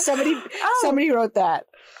Larry. Somebody wrote that.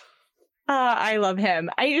 I love him.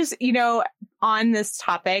 I just, on this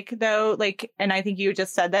topic though, like, and I think you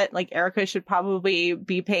just said that like Erica should probably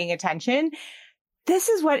be paying attention. This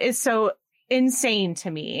is what is so insane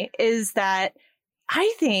to me is that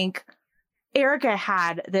I think Erica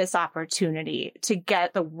had this opportunity to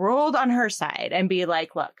get the world on her side and be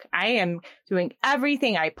like, look, I am doing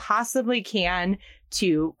everything I possibly can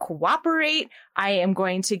to cooperate. I am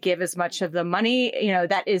going to give as much of the money,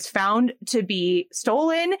 that is found to be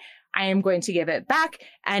stolen. I am going to give it back.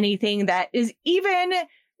 Anything that is even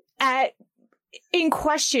in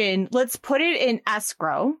question, let's put it in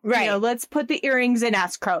escrow. Right. Let's put the earrings in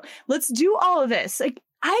escrow. Let's do all of this. Like,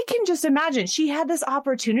 I can just imagine she had this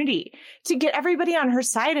opportunity to get everybody on her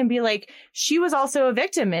side and be like, she was also a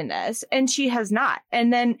victim in this and she has not.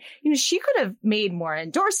 And then, she could have made more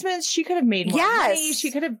endorsements. She could have made more money.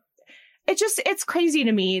 She could have, it's crazy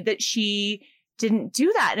to me that she didn't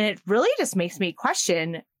do that. And it really just makes me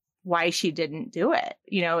question why she didn't do it.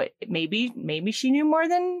 Maybe she knew more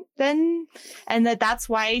than, and that's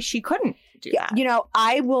why she couldn't do that.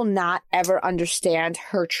 I will not ever understand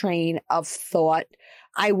her train of thought.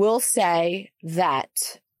 I will say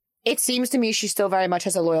that it seems to me she still very much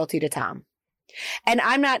has a loyalty to Tom. And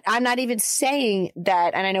I'm not even saying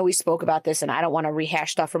that, and I know we spoke about this and I don't want to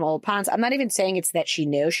rehash stuff from old ponds. I'm not even saying it's that she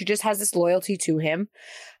knew. She just has this loyalty to him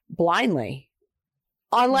blindly.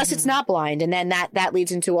 Unless it's not blind. And then that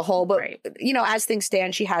leads into a whole, but right. As things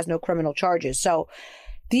stand, she has no criminal charges. So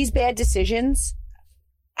these bad decisions,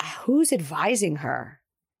 who's advising her?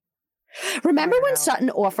 Remember when Sutton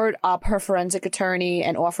offered up her forensic attorney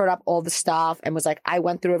and offered up all the stuff and was like, I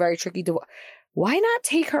went through a very tricky divorce. Why not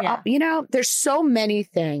take her up? There's so many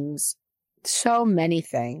things. So many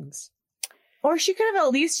things. Or she could have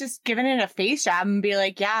at least just given it a face jab and be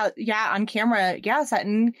like, yeah, on camera. Yeah,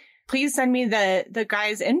 Sutton, please send me the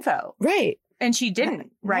guy's info. Right. And she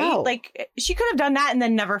didn't, right? No. Like she could have done that and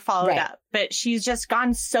then never followed up, but she's just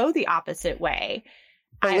gone so the opposite way.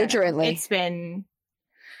 Belligerently. It's been,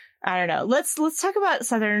 I don't know. Let's talk about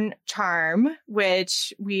Southern Charm,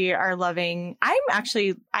 which we are loving. I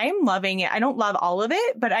am loving it. I don't love all of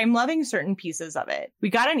it, but I'm loving certain pieces of it.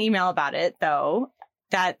 We got an email about it though,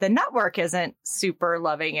 that the network isn't super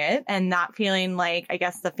loving it and not feeling like, I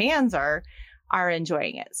guess the fans are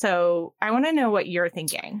enjoying it. So I want to know what you're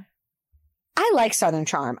thinking. I like Southern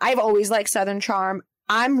Charm. I've always liked Southern Charm.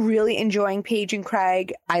 I'm really enjoying Paige and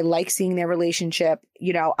Craig. I like seeing their relationship.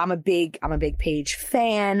 I'm a big Paige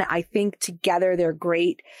fan. I think together they're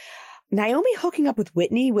great. Naomi hooking up with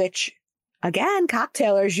Whitney, which again,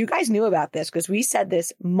 cocktailers, you guys knew about this because we said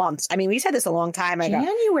this months. I mean, we said this a long time ago.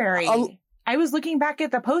 January. I was looking back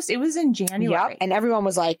at the post. It was in January. Yep. And everyone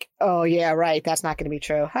was like, oh yeah, right. That's not going to be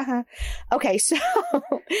true. Okay. So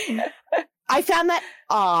I found that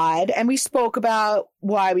odd. And we spoke about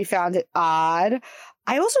why we found it odd.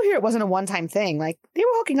 I also hear it wasn't a one-time thing. Like they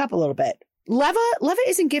were hooking up a little bit. Leva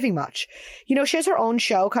isn't giving much. She has her own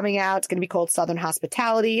show coming out. It's going to be called Southern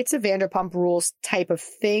Hospitality. It's a Vanderpump Rules type of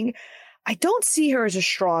thing. I don't see her as a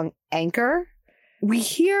strong anchor. We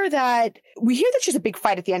hear that she's a big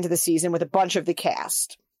fight at the end of the season with a bunch of the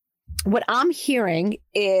cast. what I'm hearing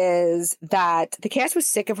is that the cast was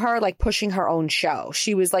sick of her, like, pushing her own show.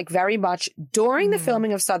 She was, like, very much during the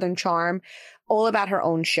filming of Southern Charm, all about her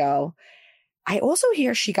own show. I also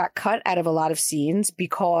hear she got cut out of a lot of scenes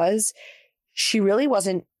because she really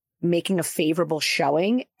wasn't making a favorable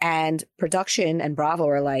showing, and production and Bravo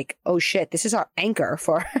are like, oh shit, this is our anchor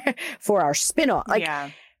for our spinoff. Like,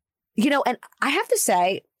 you know, and I have to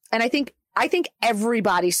say, and I think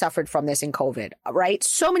everybody suffered from this in COVID, right?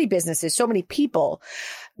 So many businesses, so many people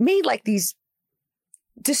made like these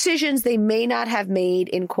decisions they may not have made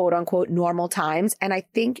in quote unquote normal times. And I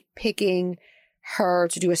think picking her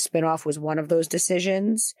to do a spinoff was one of those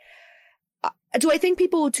decisions. Do I think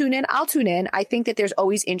people will tune in? I'll tune in. I think that there's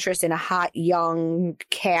always interest in a hot young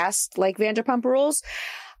cast like Vanderpump Rules.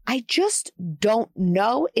 I just don't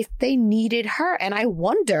know if they needed her. And I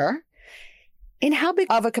wonder in how big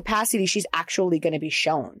of a capacity she's actually going to be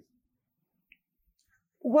shown.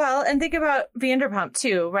 Well, and think about Vanderpump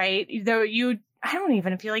too, right? Though I don't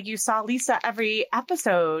even feel like you saw Lisa every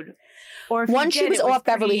episode. Or once she was off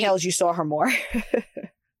Beverly Hills, you saw her more.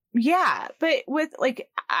 Yeah, but with like,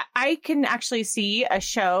 I can actually see a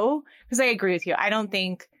show, because I agree with you. I don't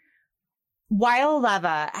think, while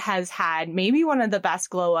Leva has had maybe one of the best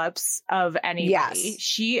glow ups of anybody,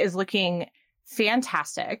 she is looking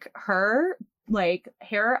fantastic. Her like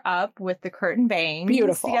hair up with the curtain bangs,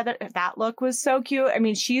 beautiful. Together, that look was so cute. I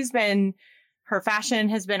mean, her fashion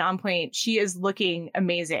has been on point. She is looking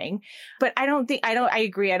amazing. But I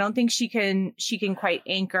agree. I don't think she can quite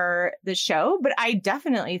anchor the show, but I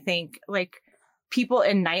definitely think like people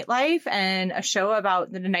in nightlife and a show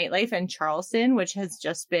about the nightlife in Charleston, which has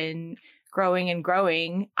just been growing and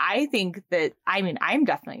growing. I think that, I mean, I'm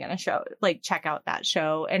definitely going to check out that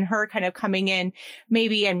show, and her kind of coming in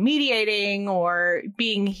maybe and mediating or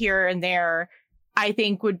being here and there, I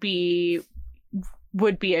think would be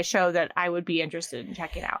a show that I would be interested in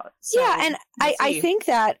checking out. So, yeah. And I think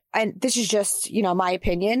that, and this is just, you know, my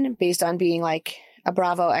opinion based on being like a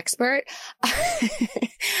Bravo expert.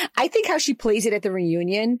 I think how she plays it at the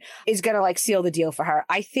reunion is going to like seal the deal for her.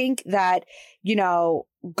 I think that, you know,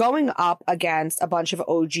 going up against a bunch of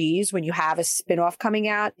OGs when you have a spinoff coming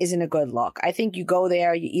out isn't a good look. I think you go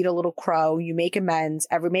there, you eat a little crow, you make amends,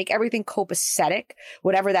 make everything copacetic,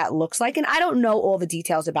 whatever that looks like. And I don't know all the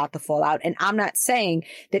details about the fallout, and I'm not saying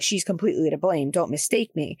that she's completely to blame. Don't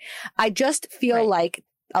mistake me. I just feel like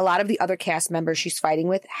a lot of the other cast members she's fighting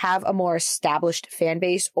with have a more established fan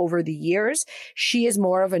base over the years. She is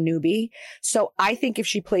more of a newbie. So I think if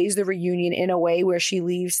she plays the reunion in a way where she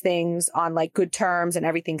leaves things on like good terms and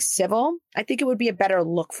everything's civil, I think it would be a better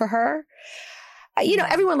look for her. You know,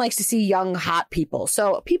 everyone likes to see young, hot people.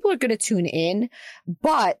 So people are going to tune in.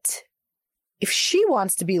 But if she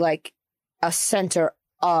wants to be like a center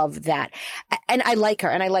of that. And I like her,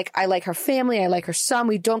 and I like her family. I like her son.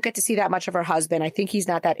 We don't get to see that much of her husband. I think he's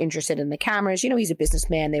not that interested in the cameras. You know, he's a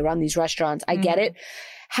businessman. They run these restaurants. I get it.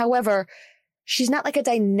 However, she's not like a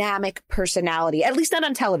dynamic personality, at least not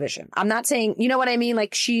on television. I'm not saying, you know what I mean?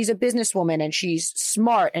 Like, she's a businesswoman and she's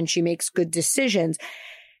smart and she makes good decisions.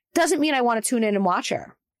 Doesn't mean I want to tune in and watch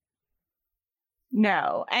her.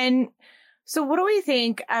 No. And so what do we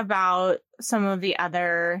think about some of the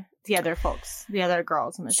other folks, the other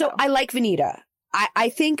girls in the show? So I like Vanita. I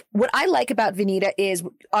think what I like about Vanita is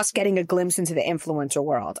us getting a glimpse into the influencer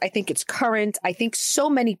world. I think it's current. I think so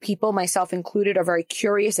many people, myself included, are very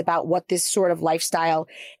curious about what this sort of lifestyle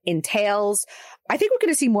entails. I think we're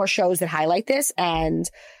going to see more shows that highlight this. And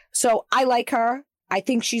so I like her. I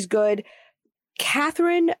think she's good.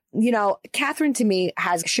 Catherine to me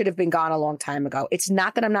should have been gone a long time ago. It's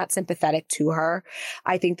not that I'm not sympathetic to her.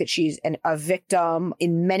 I think that she's a victim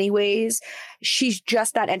in many ways. She's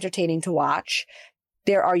just not entertaining to watch.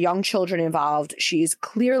 There are young children involved. She is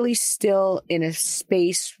clearly still in a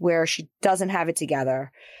space where she doesn't have it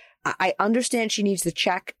together. I understand she needs the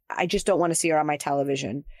check. I just don't want to see her on my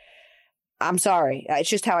television. I'm sorry. It's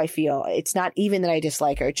just how I feel. It's not even that I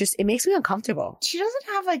dislike her. It makes me uncomfortable. She doesn't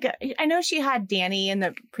have I know she had Danny in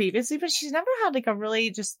the previously, but she's never had like a really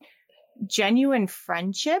just genuine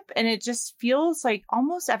friendship. And it just feels like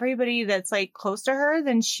almost everybody that's like close to her,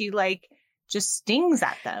 then she like just stings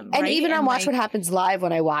at them. And right? even on Watch What Happens Live,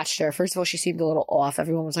 when I watched her, first of all, she seemed a little off.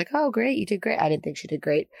 Everyone was like, oh, great. You did great. I didn't think she did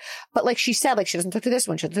great. But like she said, like she doesn't talk to this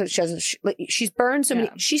one. She's burned so many.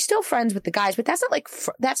 She's still friends with the guys, but that's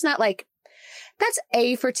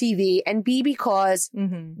A, for TV, and B, because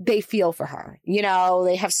they feel for her. You know,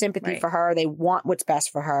 they have sympathy for her. They want what's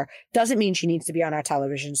best for her. Doesn't mean she needs to be on our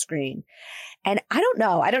television screen. And I don't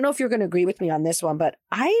know. I don't know if you're going to agree with me on this one, but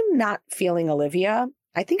I'm not feeling Olivia.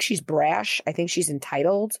 I think she's brash. I think she's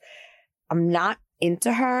entitled. I'm not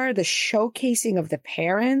into her, the showcasing of the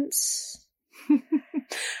parents.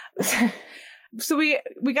 So we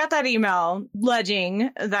got that email alleging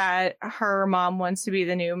that her mom wants to be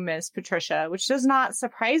the new Miss Patricia, which does not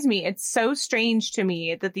surprise me. It's so strange to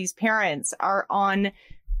me that these parents are on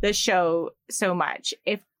the show so much.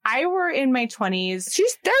 If I were in my 20s,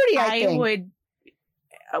 she's 30, I think. would.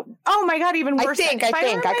 Oh my God, even worse. I think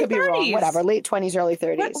I could be wrong. Whatever, late 20s, early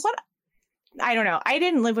 30s. What? I don't know. I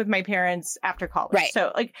didn't live with my parents after college, right?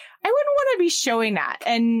 So like, I wouldn't want to be showing that,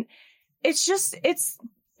 and it's just it's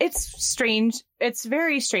strange. It's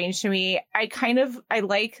very strange to me. I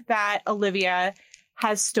like that Olivia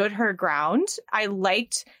has stood her ground. I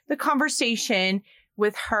liked the conversation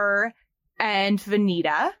with her and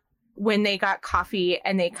Vanita when they got coffee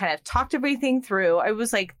and they kind of talked everything through. I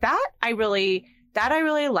was like, that I really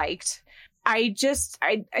liked. I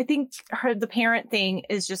think the parent thing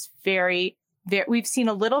is just very, we've seen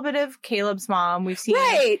a little bit of Caleb's mom. We've seen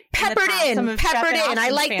peppered in. I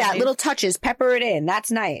like that, little touches. Pepper it in. That's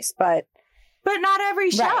nice, but not every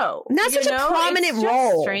show. Not such a prominent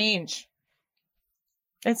role. Strange.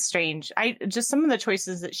 It's strange. Just some of the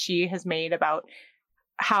choices that she has made about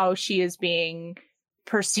how she is being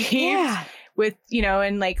perceived with,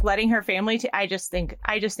 and like letting her family. I just think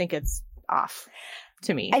it's off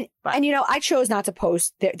to me. And I chose not to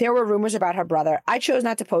post. There were rumors about her brother. I chose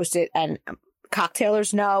not to post it, and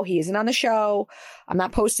cocktailers know he isn't on the show. I'm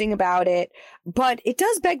not posting about it, but it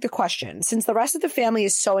does beg the question, since the rest of the family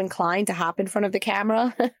is so inclined to hop in front of the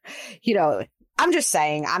camera. I'm just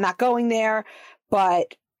saying, I'm not going there,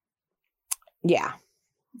 but yeah.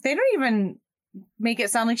 They don't even make it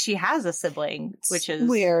sound like she has a sibling, which is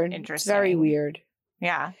weird. Interesting. It's very weird.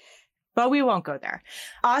 Yeah. But we won't go there.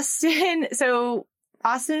 Austin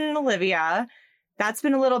and Olivia, that's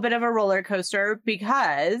been a little bit of a roller coaster,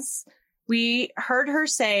 because we heard her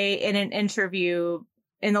say in an interview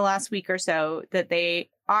in the last week or so that they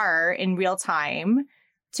are in real time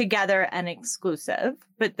together and exclusive.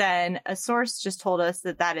 But then a source just told us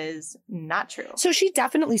that is not true. So she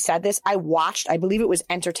definitely said this. I believe it was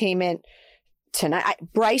Entertainment Tonight.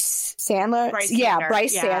 Bryce Sandler. Bryce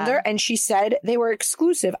Sandler. And she said they were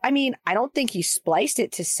exclusive. I mean, I don't think he spliced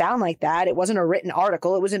it to sound like that. It wasn't a written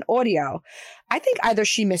article. It was an audio. I think either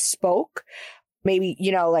she misspoke, maybe,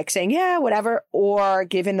 like saying, yeah, whatever, or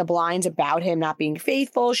given the blinds about him not being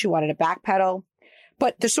faithful, she wanted to backpedal.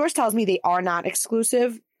 But the source tells me they are not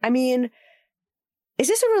exclusive. I mean, is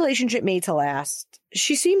this a relationship made to last?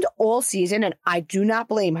 She seemed all season, and I do not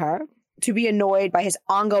blame her, to be annoyed by his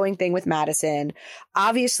ongoing thing with Madison.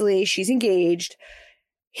 Obviously, she's engaged.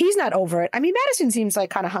 He's not over it. I mean, Madison seems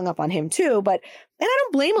like kind of hung up on him too, and I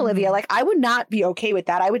don't blame Olivia. Like, I would not be okay with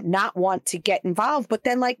that. I would not want to get involved, but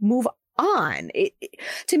then like move on.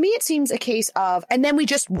 To me, it seems a case of, and then we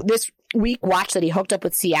just this week watched that he hooked up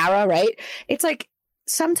with Ciara, right? It's like,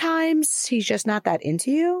 sometimes he's just not that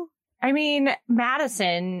into you. I mean,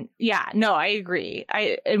 Madison, yeah, no, I agree.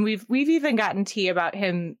 And we've even gotten tea about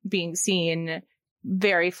him being seen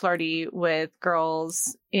very flirty with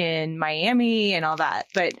girls in Miami and all that.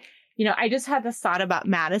 But, I just had this thought about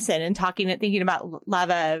Madison and thinking about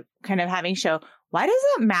Leva kind of having show. Why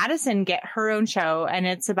doesn't Madison get her own show? And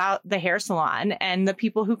it's about the hair salon and the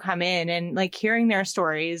people who come in and like hearing their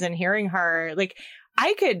stories and hearing her. Like,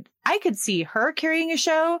 I could see her carrying a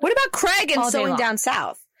show. What about Craig and Sewing Down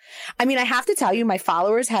South? I mean, I have to tell you, my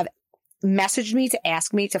followers have messaged me to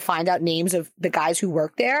ask me to find out names of the guys who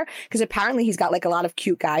work there, because apparently he's got like a lot of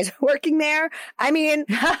cute guys working there. I mean,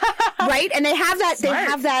 right? And they have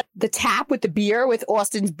that, the tap with the beer, with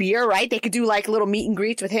Austin's beer, right? They could do like little meet and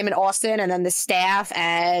greets with him and Austin and then the staff,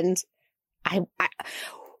 and I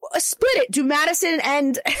split it. Do Madison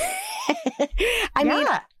and I mean,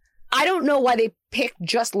 I don't know why they picked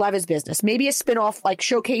just Leva's business. Maybe a spinoff, like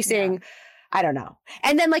showcasing. Yeah. I don't know.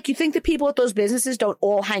 And then, like, you think the people at those businesses don't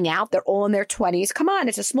all hang out? They're all in their 20s. Come on,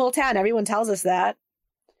 it's a small town. Everyone tells us that.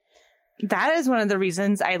 That is one of the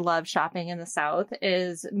reasons I love shopping in the South,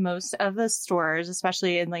 is most of the stores,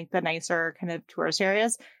 especially in like the nicer kind of tourist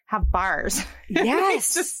areas, have bars.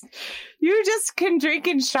 Yes. You just can drink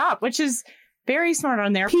and shop, which is very smart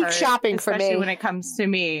on their part. Peak shopping for me. Especially when it comes to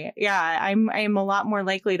me. Yeah, I'm a lot more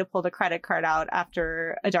likely to pull the credit card out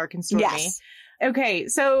after a dark and stormy. Yes. Okay,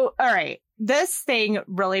 so, all right. This thing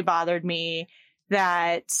really bothered me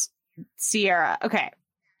that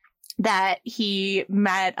he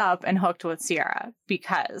met up and hooked with Ciara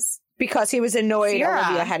because he was annoyed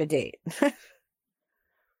Olivia had a date.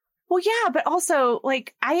 Well, yeah, but also,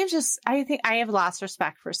 like, I think I have lost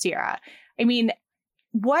respect for Ciara. I mean,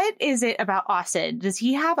 what is it about Austin? Does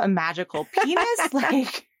he have a magical penis?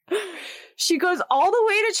 Like, She goes all the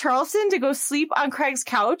way to Charleston to go sleep on Craig's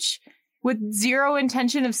couch with zero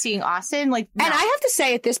intention of seeing Austin. Like, no. And I have to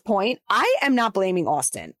say at this point, I am not blaming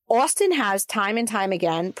Austin. Austin has time and time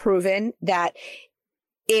again proven that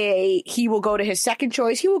he will go to his second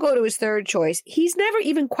choice. He will go to his third choice. He's never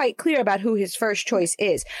even quite clear about who his first choice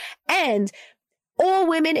is. And all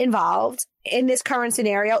women involved in this current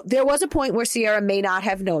scenario, there was a point where Sierra may not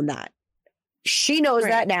have known that. She knows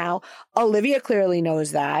that now. Olivia clearly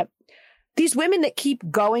knows that. These women that keep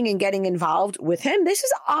going and getting involved with him, this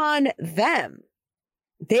is on them.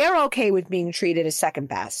 They're okay with being treated as second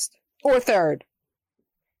best or third.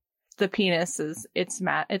 The penis is, it's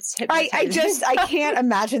hypnotizing. I can't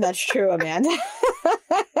imagine that's true, Amanda.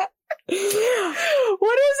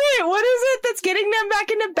 What is it that's getting them back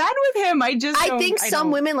into bed with him? I think some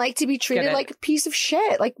women like to be treated like a piece of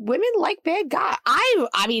shit. Like, women like bad guys.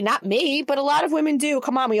 I mean, not me, but a lot of women do.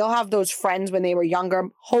 Come on, we all have those friends when they were younger.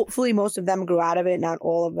 Hopefully most of them grew out of it, not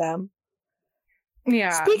all of them.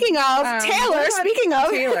 Yeah. Speaking of Taylor,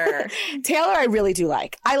 Taylor, I really do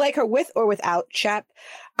like. I like her with or without Shep.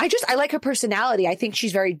 I like her personality. I think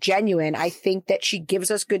she's very genuine. I think that she gives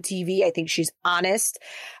us good TV. I think she's honest.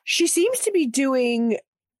 She seems to be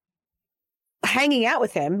hanging out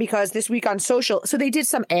with him because this week on social, so they did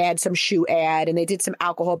some shoe ad, and they did some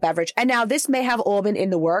alcohol beverage. And now this may have all been in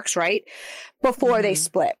the works, right? Before they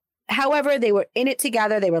split. However, they were in it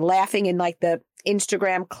together. They were laughing in like the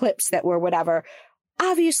Instagram clips that were whatever.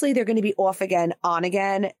 Obviously, they're going to be off again, on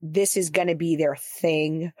again. This is going to be their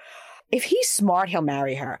thing. If he's smart, he'll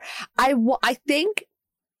marry her. I think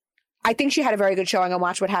she had a very good showing on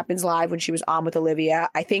Watch What Happens Live when she was on with Olivia.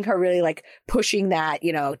 I think her really like pushing that,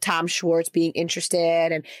 Tom Schwartz being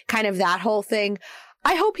interested and kind of that whole thing.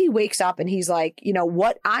 I hope he wakes up and he's like,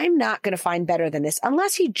 what? I'm not going to find better than this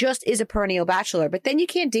unless he just is a perennial bachelor. But then you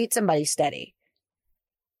can't date somebody steady.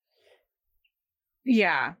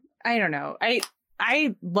 Yeah, I don't know.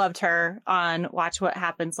 I loved her on Watch What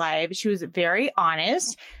Happens Live. She was very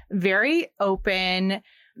honest, very open,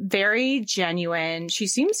 very genuine. She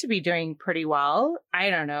seems to be doing pretty well.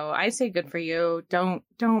 I don't know. I say good for you. Don't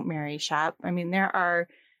marry Shep. I mean, there are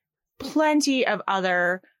plenty of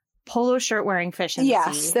other polo shirt wearing fish in the sea.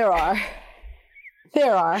 Yes, there are.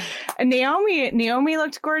 There are. Naomi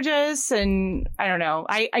looked gorgeous, and I don't know.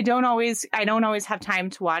 I don't always have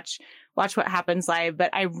time to watch What Happens Live,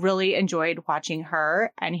 but I really enjoyed watching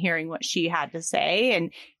her and hearing what she had to say. And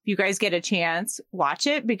if you guys get a chance, watch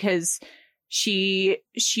it, because she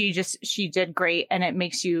did great, and it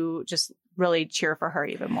makes you just really cheer for her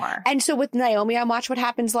even more. And so with Naomi on Watch What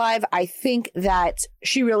Happens Live, I think that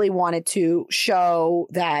she really wanted to show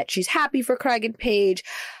that she's happy for Craig and Paige.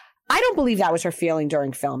 I don't believe that was her feeling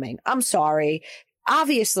during filming. I'm sorry.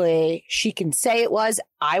 Obviously, she can say it was.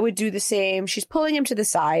 I would do the same. She's pulling him to the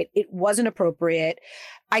side. It wasn't appropriate.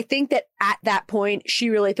 I think that at that point, she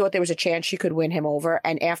really thought there was a chance she could win him over.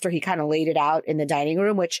 And after he kind of laid it out in the dining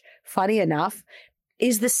room, which, funny enough,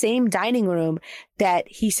 is the same dining room that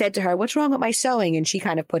he said to her, "What's wrong with my sewing?" And she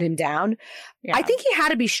kind of put him down. Yeah. I think he had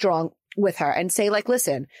to be strong with her and say, like,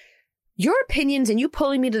 listen, your opinions and you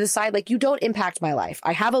pulling me to the side, like, you don't impact my life.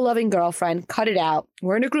 I have a loving girlfriend. Cut it out.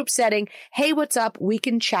 We're in a group setting. Hey, what's up? We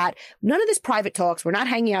can chat. None of this private talks. We're not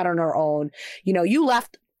hanging out on our own. You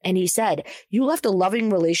left, and he said, you left a loving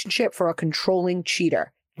relationship for a controlling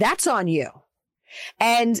cheater. That's on you.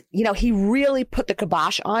 And, he really put the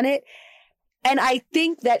kibosh on it. And I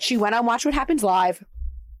think that she went on Watch What Happens Live.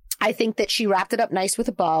 I think that she wrapped it up nice with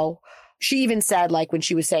a bow. She even said, like, when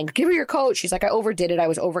she was saying, give her your coat, she's like, I overdid it. I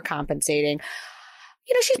was overcompensating.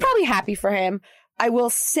 She's probably happy for him. I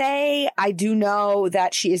will say, I do know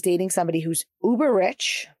that she is dating somebody who's uber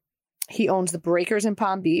rich. He owns the Breakers in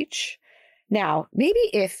Palm Beach. Now, maybe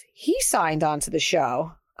if he signed on to the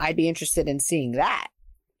show, I'd be interested in seeing that.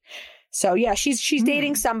 So, yeah, she's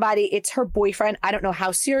dating somebody. It's her boyfriend. I don't know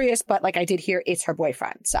how serious, but like I did hear, it's her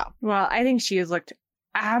boyfriend. So, well, I think she has looked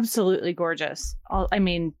absolutely gorgeous. I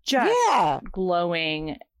mean, just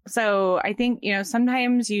glowing. So I think,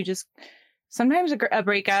 sometimes a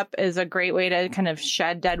breakup is a great way to kind of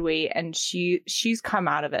shed dead weight. And she's come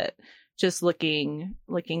out of it just looking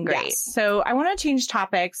great. Yes. So I want to change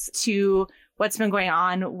topics to what's been going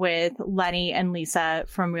on with Lenny and Lisa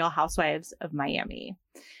from Real Housewives of Miami.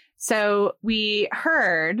 So we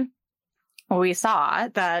saw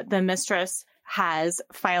that the mistress has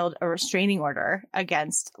filed a restraining order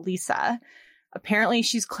against Lisa. Apparently,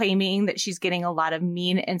 she's claiming that she's getting a lot of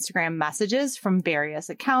mean Instagram messages from various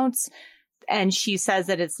accounts. And she says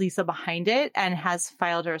that it's Lisa behind it and has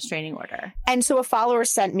filed a restraining order. And so a follower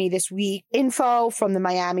sent me this week info from the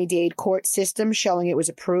Miami-Dade court system showing it was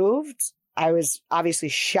approved. I was obviously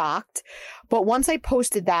shocked. But once I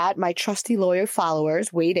posted that, my trusty lawyer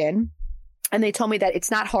followers weighed in. And they told me that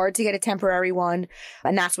it's not hard to get a temporary one.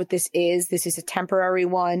 And that's what this is. This is a temporary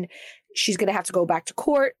one. She's going to have to go back to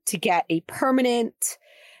court to get a permanent.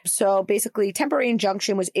 So basically, temporary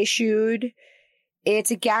injunction was issued.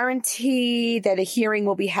 It's a guarantee that a hearing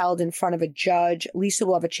will be held in front of a judge. Lisa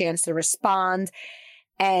will have a chance to respond.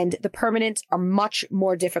 And the permanents are much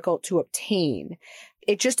more difficult to obtain.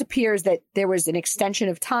 It just appears that there was an extension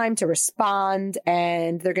of time to respond,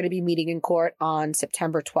 and they're going to be meeting in court on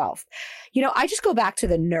September 12th. You know, I just go back to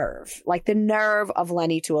the nerve of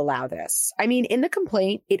Lenny to allow this. I mean, in the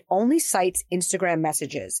complaint, it only cites Instagram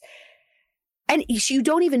messages. And you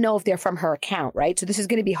don't even know if they're from her account, right? So this is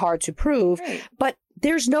going to be hard to prove, right. But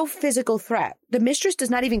there's no physical threat. The mistress does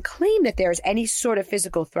not even claim that there's any sort of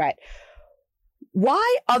physical threat.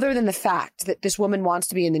 Why, other than the fact that this woman wants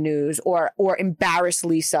to be in the news or embarrass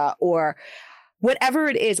Lisa or whatever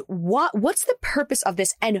it is, what's the purpose of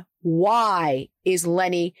this? And why is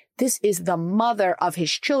Lenny, this is the mother of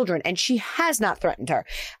his children, and she has not threatened her.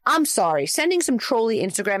 I'm sorry, sending some trolly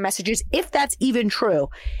Instagram messages, if that's even true,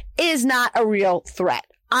 is not a real threat.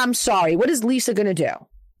 I'm sorry. What is Lisa going to do?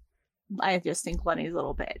 I just think Lenny's a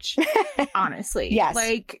little bitch, honestly. Yes.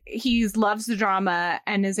 Like, he loves the drama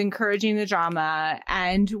and is encouraging the drama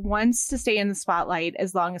and wants to stay in the spotlight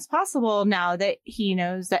as long as possible now that he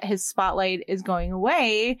knows that his spotlight is going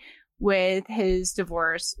away with his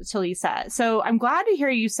divorce to Lisa. So I'm glad to hear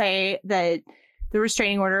you say that the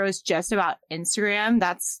restraining order was just about Instagram.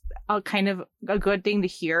 That's a kind of a good thing to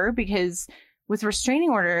hear, because with restraining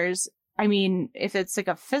orders, I mean, if it's like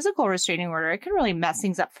a physical restraining order, it can really mess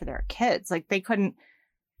things up for their kids. Like, they couldn't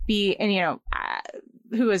be, and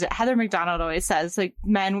who is it? Heather McDonald always says, like,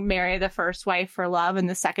 men marry the first wife for love and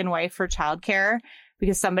the second wife for childcare,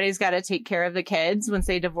 because somebody's got to take care of the kids once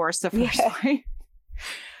they divorce the first wife.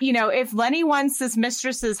 You know, if Lenny wants his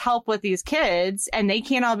mistress's help with these kids and they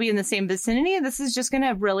can't all be in the same vicinity, this is just going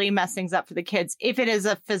to really mess things up for the kids if it is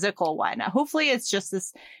a physical one. Hopefully it's just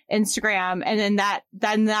this Instagram. And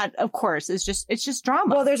then that, of course, it's just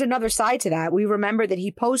drama. Well, there's another side to that. We remember that he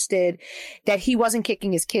posted that he wasn't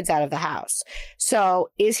kicking his kids out of the house. So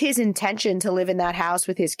is his intention to live in that house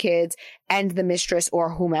with his kids and the mistress or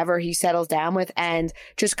whomever he settles down with and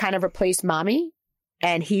just kind of replace mommy?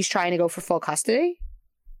 And he's trying to go for full custody?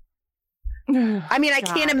 I mean, I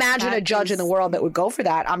can't imagine a judge in the world that would go for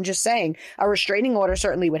that. I'm just saying a restraining order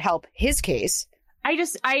certainly would help his case.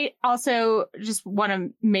 I also just want to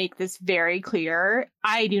make this very clear.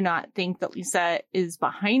 I do not think that Lisa is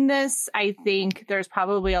behind this. I think there's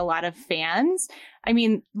probably a lot of fans. I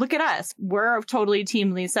mean, look at us. We're totally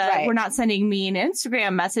team Lisa. Right. We're not sending mean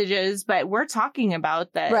Instagram messages, but we're talking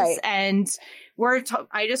about this. Right. And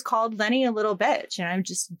I just called Lenny a little bitch, and I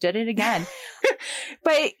just did it again.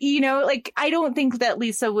 But, I don't think that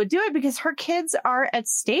Lisa would do it because her kids are at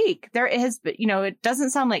stake. There is, it doesn't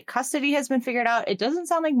sound like custody has been figured out. It doesn't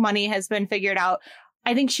sound like money has been figured out.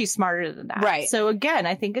 I think she's smarter than that. Right. So again,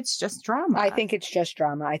 I think it's just drama. I think it's just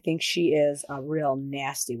drama. I think she is a real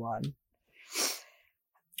nasty one.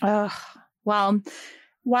 Well,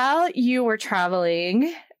 while you were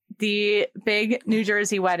traveling, the big New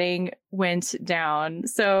Jersey wedding went down.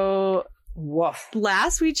 So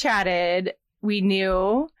last we chatted, we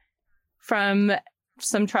knew from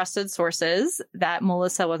some trusted sources that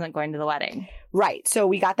Melissa wasn't going to the wedding. Right. So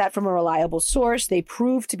we got that from a reliable source. They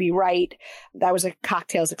proved to be right. That was a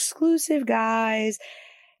Cocktails exclusive, guys.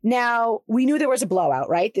 Now, we knew there was a blowout,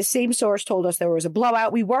 right? The same source told us there was a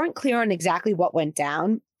blowout. We weren't clear on exactly what went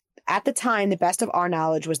down. At the time, the best of our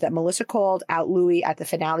knowledge was that Melissa called out Louis at the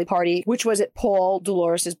finale party, which was at Paul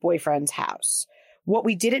Dolores' boyfriend's house. What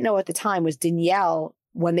we didn't know at the time was Danielle,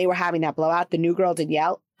 when they were having that blowout, the new girl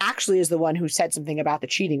Danielle actually is the one who said something about the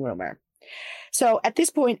cheating rumor. So at this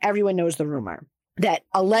point, everyone knows the rumor that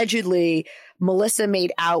allegedly Melissa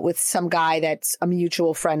made out with some guy that's a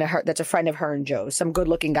mutual friend of her, that's a friend of her and Joe's, some good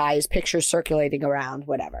looking guy, his pictures circulating around,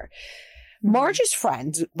 whatever. Marge's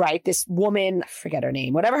friend, right? This woman, I forget her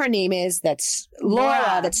name, whatever her name is, that's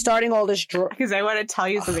Laura, that's starting all this. Because I want to tell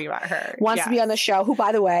you something about her. Wants to be on the show, who,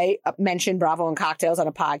 by the way, mentioned Bravo and Cocktails on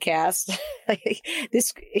a podcast.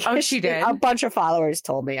 She did? A bunch of followers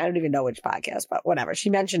told me. I don't even know which podcast, but whatever. She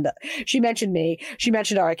mentioned me. She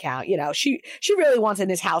mentioned our account. She really wants in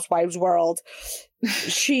this housewives world.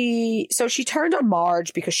 She turned on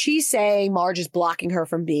Marge because she's saying Marge is blocking her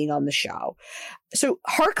from being on the show. So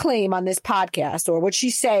her claim on this podcast, or what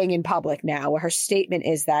she's saying in public now, her statement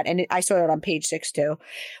is that, and I saw it on page 6 too,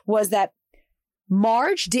 was that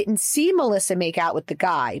Marge didn't see Melissa make out with the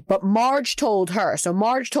guy, but Marge told her. So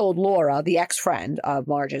Marge told Laura, the ex-friend of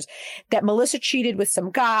Marge's, that Melissa cheated with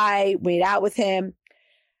some guy, made out with him.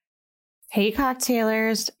 Hey,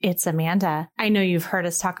 cocktailers, it's Amanda. I know you've heard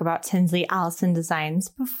us talk about Tinsley Allison Designs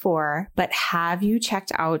before, but have you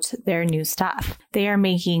checked out their new stuff? They are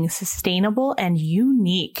making sustainable and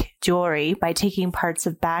unique jewelry by taking parts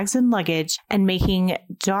of bags and luggage and making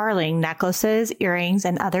darling necklaces, earrings,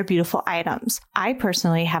 and other beautiful items. I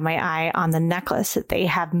personally have my eye on the necklace that they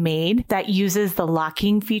have made that uses the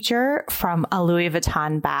locking feature from a Louis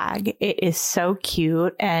Vuitton bag. It is so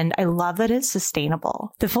cute, and I love that it's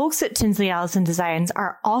sustainable. The folks at Tinsley Allison Designs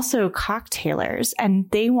are also cocktailers, and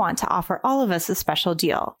they want to offer all of us a special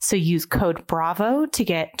deal. So use code BRAVO to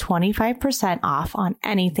get 25% off on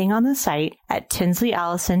anything on the site at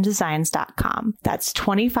tinsleyallisondesigns.com. That's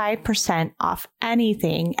 25% off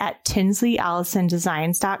anything at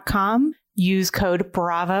tinsleyallisondesigns.com. Use code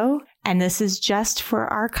BRAVO, and this is just for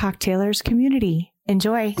our cocktailers community.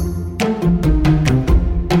 Enjoy.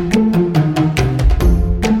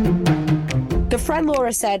 The friend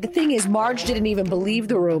Laura said, the thing is, Marge didn't even believe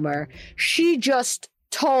the rumor. She just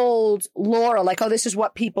told Laura, like, oh, this is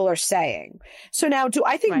what people are saying. So now, do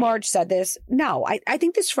I think Marge said this? No, I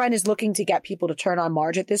think this friend is looking to get people to turn on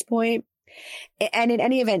Marge at this point. And in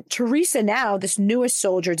any event, Teresa now, this newest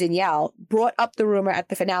soldier, Danielle, brought up the rumor at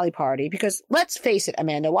the finale party because let's face it,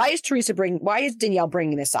 Amanda, why is Danielle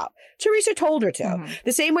bringing this up? Teresa told her to. Mm-hmm.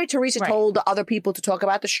 The same way Teresa told the other people to talk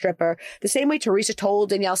about the stripper, the same way Teresa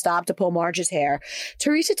told Danielle stop to pull Marge's hair.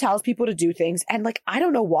 Teresa tells people to do things, and like, I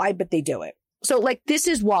don't know why, but they do it. So like, this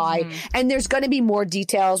is why, and there's going to be more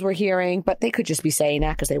details we're hearing, but they could just be saying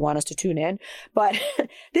that because they want us to tune in. But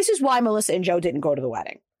this is why Melissa and Joe didn't go to the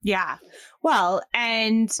wedding. Yeah. Well,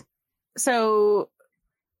 and so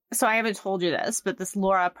I haven't told you this, but this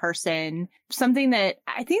Laura person, something that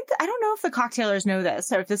I don't know if the cocktailers know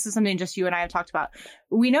this, or if this is something just you and I have talked about.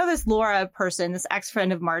 We know this Laura person, this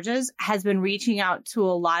ex-friend of Marge's, has been reaching out to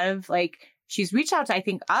a lot of, like, she's reached out to, I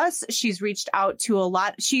think, us. She's reached out to a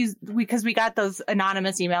lot. Because we got those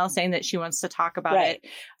anonymous emails saying that she wants to talk about it.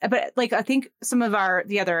 But like, I think some of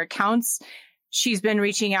the other accounts she's been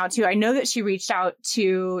reaching out to. I know that she reached out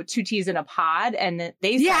to Two Teas in a Pod, and that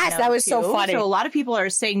they said no, that was too. so funny. So a lot of people are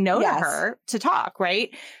saying no to her to talk,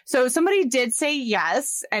 right? So somebody did say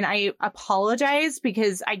yes, and I apologize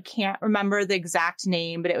because I can't remember the exact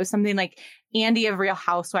name, but it was something like Andy of Real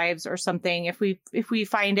Housewives or something. If we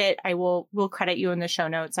find it, we'll credit you in the show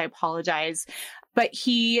notes. I apologize. But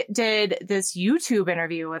he did this YouTube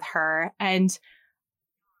interview with her, and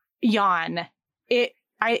yawn.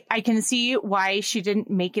 I can see why she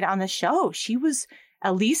didn't make it on the show. She was,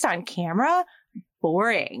 at least on camera,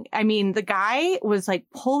 boring. I mean, the guy was like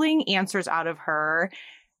pulling answers out of her.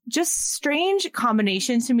 Just strange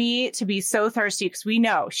combination to me to be so thirsty, because we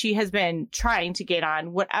know she has been trying to get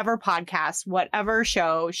on whatever podcast, whatever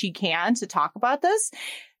show she can to talk about this.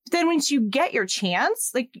 But then when you get your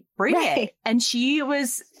chance, like, bring it. And she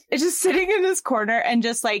was just sitting in this corner and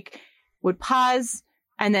just like would pause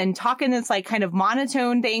and then talk in this like kind of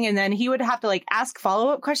monotone thing. And then he would have to like ask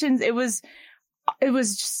follow-up questions. It was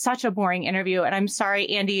just such a boring interview. And I'm sorry,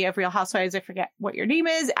 Andy of Real Housewives, I forget what your name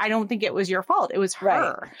is. I don't think it was your fault. It was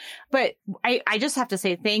her. But I just have to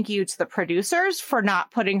say thank you to the producers for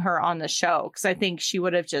not putting her on the show, because I think she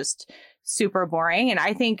would have just super boring. And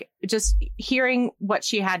I think just hearing what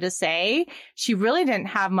she had to say, she really didn't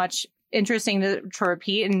have much interesting to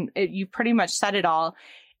repeat. And you pretty much said it all.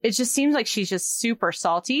 It just seems like she's just super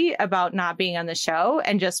salty about not being on the show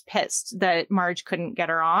and just pissed that Marge couldn't get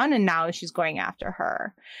her on, and now she's going after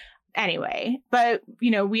her. Anyway, but,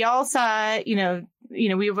 we all saw,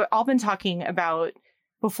 we've all been talking about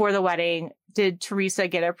before the wedding, did Teresa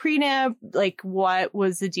get a prenup? Like, what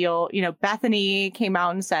was the deal? Bethany came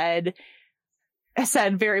out and said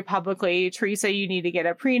very publicly, Teresa, you need to get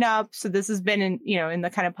a prenup. So this has been in the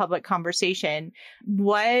kind of public conversation.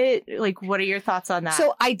 What are your thoughts on that?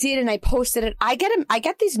 So I did, and I posted it. I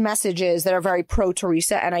get these messages that are very pro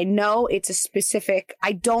Teresa, and I know it's a specific,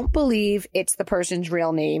 I don't believe it's the person's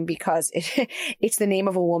real name, because it's the name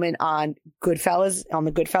of a woman on Goodfellas, on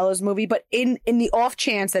the Goodfellas movie. But in the off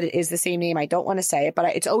chance that it is the same name, I don't want to say it,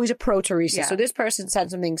 but it's always a pro Teresa. Yeah. So this person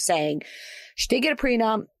said something saying she did get a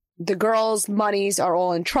prenup. The girls' monies are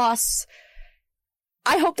all in trusts.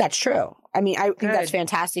 I hope that's true. I mean, I think that's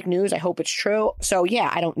fantastic news. I hope it's true. So,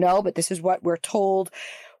 yeah, I don't know, but this is what we're told.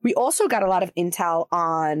 We also got a lot of intel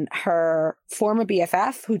on her former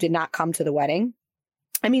BFF who did not come to the wedding.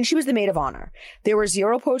 I mean, she was the maid of honor. There were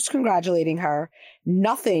 0 posts congratulating her.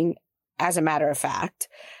 Nothing, as a matter of fact.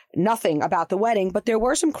 nothing about the wedding, but there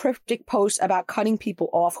were some cryptic posts about cutting people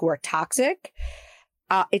off who are toxic.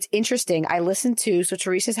 It's interesting. I listened to, so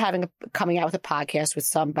Teresa's coming out with a podcast with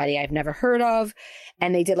somebody I've never heard of,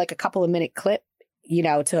 and they did like a couple of minute clip,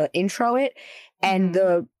 to intro it. And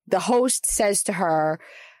the host says to her,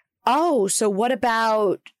 "Oh, so what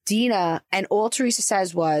about Dina?" And all Teresa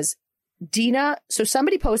says was, "Dina," so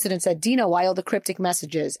somebody posted and said, "Dina, why all the cryptic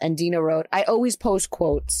messages?" And Dina wrote, "I always post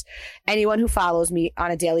quotes. Anyone who follows me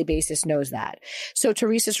on a daily basis knows that." So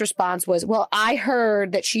Teresa's response was, "Well, I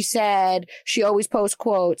heard that she said she always posts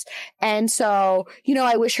quotes. And so,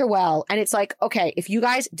 I wish her well." And it's like, okay, if you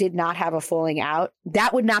guys did not have a falling out,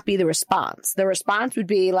 that would not be the response. The response would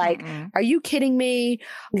be like, "Are you kidding me?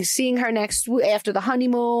 I'm seeing her after the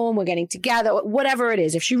honeymoon. We're getting together," whatever it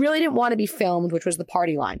is. If she really didn't want to be filmed, which was the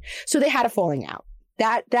party line. So they had a falling out.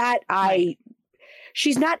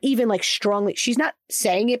 She's not even like strongly, she's not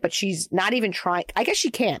saying it, but she's not even trying. I guess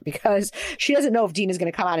she can't, because she doesn't know if Dina's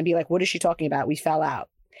going to come out and be like, "What is she talking about? We fell out."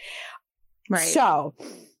 Right. So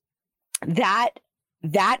that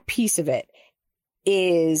piece of it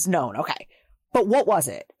is known. Okay. But what was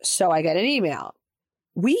it? So I get an email.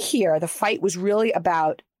 We hear the fight was really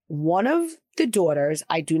about one of the daughters,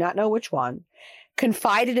 I do not know which one,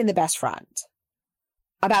 confided in the best friend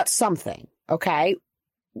about something, okay,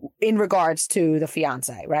 in regards to the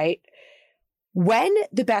fiance, right? When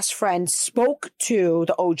the best friend spoke to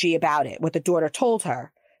the OG about it, what the daughter told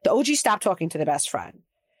her, the OG stopped talking to the best friend.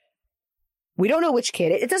 We don't know which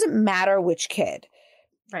kid. It doesn't matter which kid.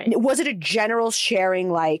 Right. Was it a general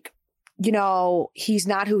sharing like, he's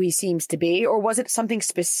not who he seems to be? Or was it something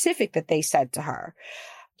specific that they said to her?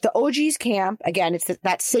 The OG's camp, again, it's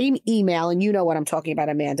that same email, and you know what I'm talking about,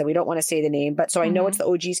 Amanda. We don't want to say the name, but so I know it's the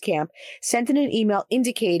OG's camp, sent in an email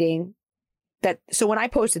indicating that, so when I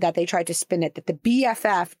posted that, they tried to spin it, that the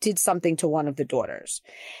BFF did something to one of the daughters.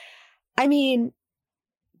 I mean,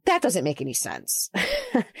 that doesn't make any sense.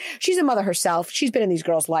 She's a mother herself. She's been in these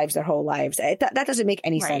girls' lives their whole lives. That doesn't make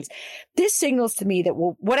any sense. This signals to me that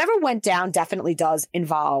whatever went down definitely does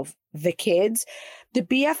involve the kids. The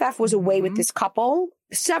BFF was away with this couple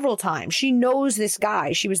several times. She knows this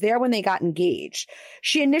guy. She was there when they got engaged.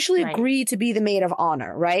 She initially agreed to be the maid of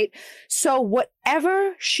honor, right? So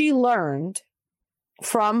whatever she learned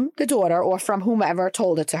from the daughter or from whomever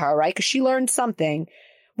told it to her, right? Because she learned something,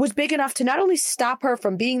 was big enough to not only stop her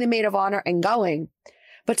from being the maid of honor and going,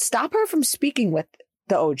 but stop her from speaking with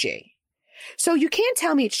the OG. So you can't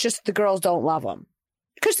tell me it's just the girls don't love him.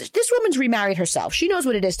 Because this woman's remarried herself. She knows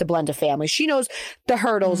what it is to blend a family. She knows the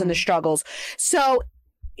hurdles and the struggles. So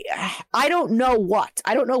I don't know what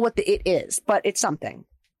it is, but it's something.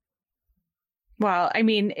 Well, I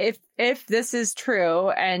mean, if this is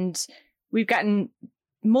true, and we've gotten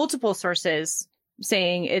multiple sources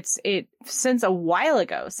saying it since a while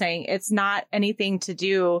ago, saying it's not anything to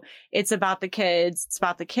do, it's about the kids,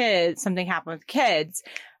 something happened with kids.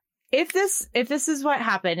 If this is what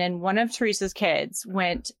happened, and one of Teresa's kids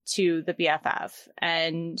went to the BFF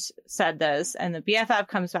and said this, and the BFF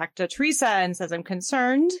comes back to Teresa and says, "I'm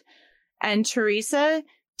concerned," and Teresa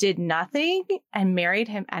did nothing and married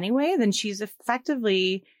him anyway, then she's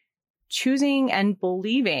effectively choosing and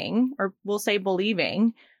believing, or we'll say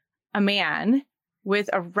believing, a man with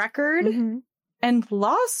a record and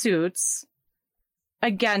lawsuits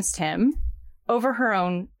against him over her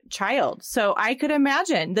own child. So I could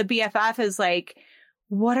imagine the BFF is like,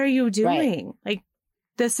 "What are you doing? Right. Like,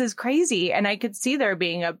 this is crazy." And I could see there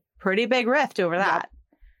being a pretty big rift over that.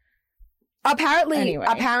 Yep.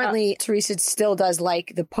 Apparently, Teresa still does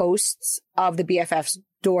like the posts of the BFF's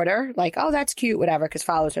daughter, like, "Oh, that's cute," whatever, because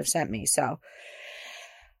followers have sent me. So,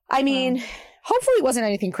 I mean, hopefully it wasn't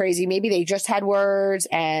anything crazy. Maybe they just had words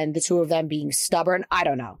and the two of them being stubborn. I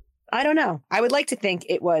don't know. I would like to think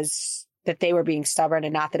it was that they were being stubborn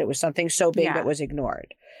and not that it was something so big that was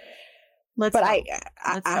ignored. Let's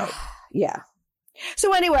hope. Yeah.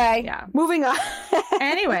 So anyway, moving on.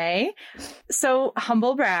 Anyway, so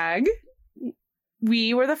humble brag.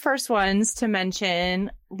 We were the first ones to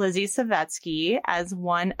mention Lizzie Savetsky as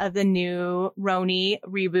one of the new Roni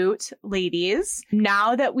reboot ladies.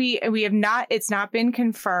 Now that we have not, it's not been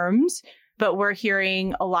confirmed, but we're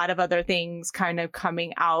hearing a lot of other things kind of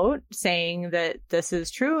coming out saying that this is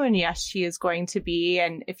true. And yes, she is going to be.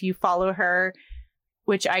 And if you follow her,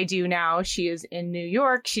 which I do now, she is in New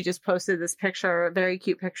York. She just posted this picture, a very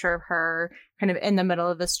cute picture of her kind of in the middle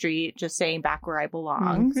of the street, just saying "back where I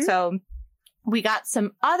belong." So we got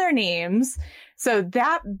some other names. So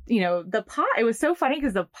that, the pod, it was so funny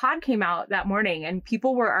because the pod came out that morning and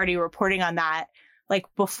people were already reporting on that like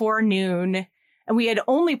before noon. And we had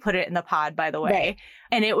only put it in the pod, by the way. Right.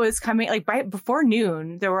 And it was coming like right before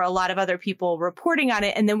noon. There were a lot of other people reporting on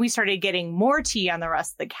it. And then we started getting more tea on the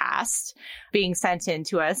rest of the cast being sent in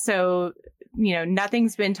to us. So,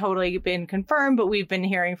 nothing's been totally been confirmed, but we've been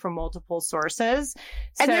hearing from multiple sources.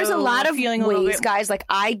 And there's a lot of ways, bit- guys, like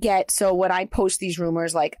so when I post these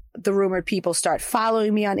rumors, like the rumored people start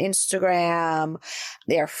following me on Instagram,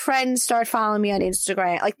 their friends start following me on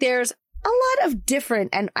Instagram. Like there's a lot of different,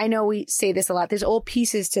 and I know we say this a lot, there's all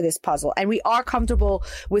pieces to this puzzle, and we are comfortable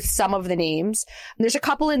with some of the names. And there's a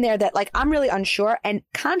couple in there that like I'm really unsure, and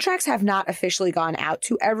contracts have not officially gone out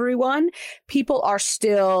to everyone. People are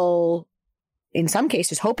still, in some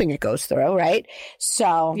cases, hoping it goes through, right?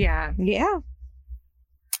 So yeah.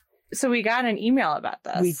 So we got an email about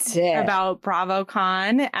this. We did. About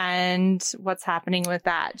BravoCon and what's happening with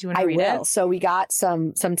that. Do you want to read it? I will. So we got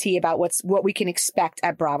some tea about what we can expect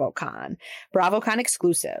at BravoCon. BravoCon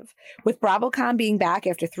exclusive. With BravoCon being back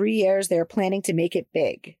after 3 years, they're planning to make it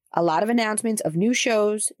big. A lot of announcements of new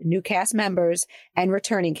shows, new cast members, and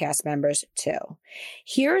returning cast members too.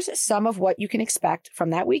 Here's some of what you can expect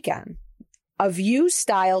from that weekend. A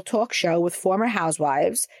View-style talk show with former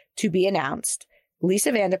housewives to be announced.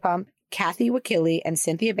 Lisa Vanderpump, Kathy Wakili, and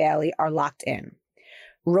Cynthia Bailey are locked in.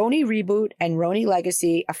 Roni Reboot and Roni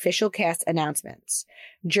Legacy official cast announcements.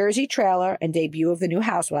 Jersey trailer and debut of the new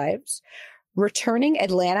Housewives. Returning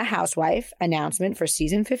Atlanta Housewife announcement for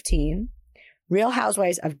season 15. Real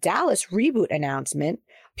Housewives of Dallas reboot announcement.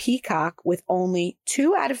 Peacock with only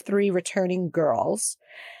 2 out of 3 returning girls.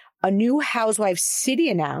 A new Housewives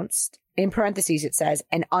city announced. In parentheses, it says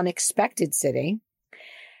an unexpected city.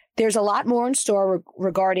 There's a lot more in store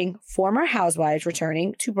regarding former housewives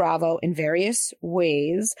returning to Bravo in various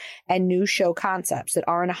ways and new show concepts that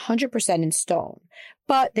aren't 100% in stone,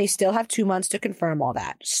 but they still have 2 months to confirm all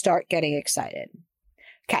that. Start getting excited.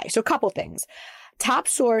 Okay, so a couple things. Top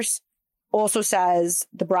source also says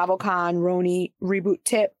the BravoCon Roni reboot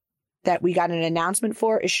tip that we got an announcement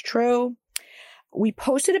for is true. We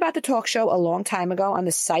posted about the talk show a long time ago on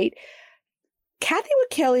the site. Kathy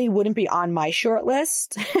Wakili wouldn't be on my short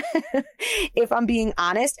list, if I'm being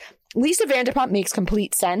honest. Lisa Vanderpump makes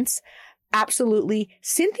complete sense. Absolutely.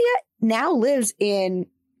 Cynthia now lives in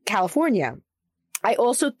California. I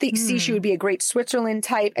also see she would be a great Switzerland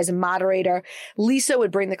type as a moderator. Lisa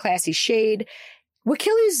would bring the classy shade.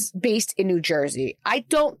 Wakili's based in New Jersey. I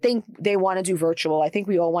don't think they want to do virtual. I think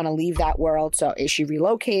we all want to leave that world. So is she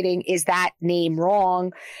relocating? Is that name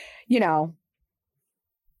wrong?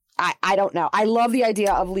 I don't know. I love the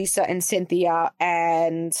idea of Lisa and Cynthia,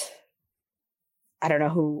 and I don't know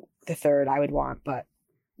who the third I would want, but.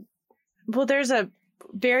 Well, there's a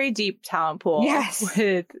very deep talent pool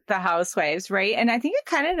with the Housewives, right? And I think it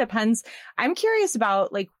kind of depends. I'm curious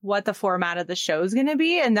about like what the format of the show is going to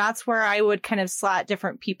be. And that's where I would kind of slot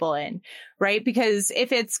different people in, right? Because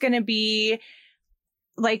if it's going to be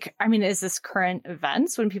like, I mean, is this current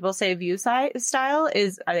events when people say View style?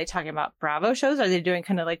 Are they talking about Bravo shows? Are they doing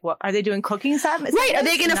kind of like what are they doing cooking stuff? Right. Are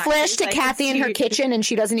they going to flash to Kathy in her kitchen and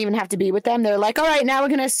she doesn't even have to be with them? They're like, all right, now we're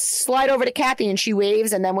going to slide over to Kathy and she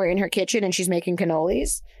waves and then we're in her kitchen and she's making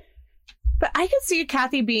cannolis. But I could see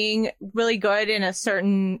Kathy being really good in a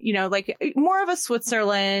certain, like more of a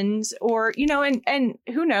Switzerland or, and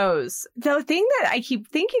who knows? The thing that I keep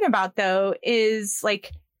thinking about though is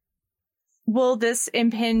like, will this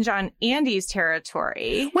impinge on Andy's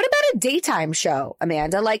territory? What about a daytime show,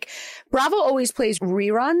 Amanda? Like, Bravo always plays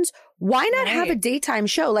reruns. Why not have a daytime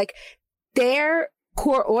show? Like, their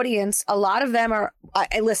core audience, a lot of them are,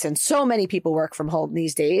 listen, so many people work from home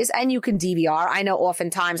these days, and you can DVR. I know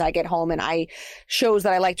oftentimes I get home and shows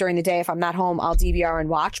that I like during the day, if I'm not home, I'll DVR and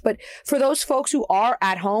watch. But for those folks who are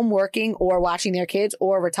at home working or watching their kids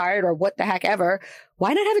or retired or what the heck ever,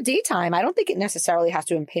 why not have a daytime? I don't think it necessarily has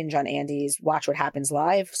to impinge on Andy's Watch What Happens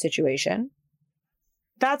Live situation.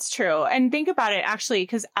 That's true. And think about it, actually,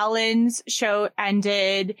 because Ellen's show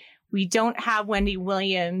ended. We don't have Wendy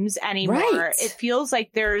Williams anymore. Right. It feels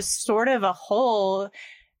like there's sort of a hole.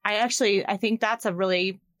 I think that's a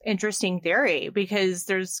really interesting theory because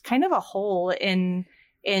there's kind of a hole in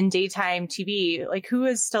daytime TV. Like, who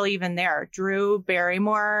is still even there? Drew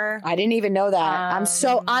Barrymore? I didn't even know that. I'm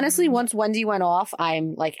so, honestly, once Wendy went off,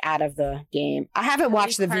 I'm like out of the game. I haven't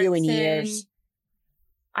watched The View in years.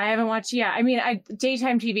 I haven't watched. Yeah, I mean,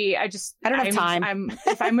 daytime TV. I don't have time.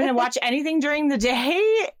 If I'm going to watch anything during the day,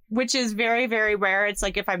 which is very, very rare, it's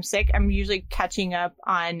like if I'm sick, I'm usually catching up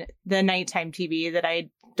on the nighttime TV that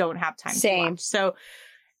I don't have time to watch. So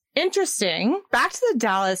interesting. Back to the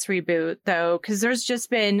Dallas reboot, though, because there's just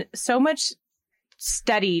been so much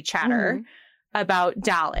steady chatter about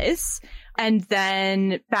Dallas and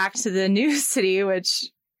then back to the new city, which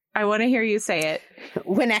I want to hear you say it.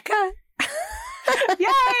 Winnetka.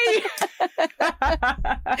 Yay!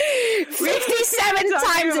 57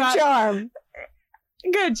 times a charm.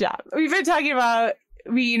 Good job. We've been talking about,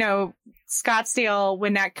 Scottsdale,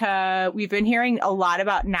 Winnetka. We've been hearing a lot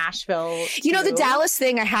about Nashville. You know, the Dallas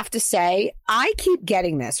thing, I have to say, I keep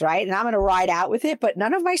getting this, right? And I'm going to ride out with it, but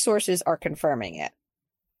none of my sources are confirming it.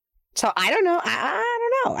 So I don't know.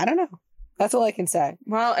 I don't know. That's all I can say.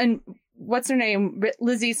 Well, and what's her name?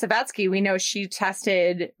 Lizzie Savetsky. We know she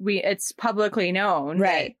tested. It's publicly known,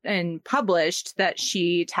 right, and published that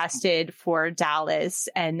she tested for Dallas,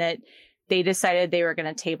 and that they decided they were going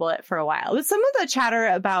to table it for a while. But some of the chatter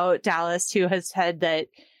about Dallas too has said that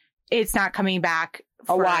it's not coming back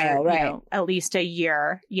for a while, right? At least a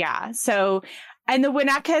year. Yeah. So, and the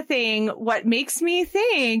Winnetka thing, what makes me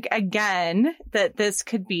think again that this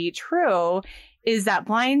could be true is that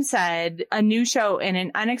Blind said a new show in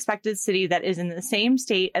an unexpected city that is in the same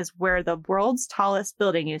state as where the world's tallest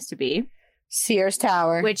building used to be. Sears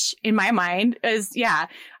Tower. Which in my mind is, I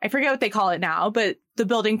forget what they call it now, but the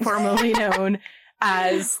building formerly known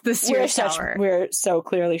as the Sears Tower. We're so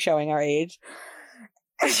clearly showing our age.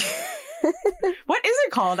 What is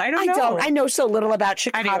it called? I don't know. I know so little about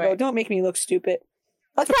Chicago. Anyway. Don't make me look stupid.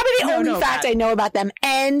 That's probably the only fact I know about them.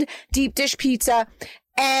 And deep dish pizza.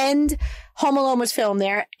 And Home Alone was filmed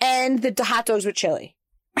there. And the hot dogs with chili.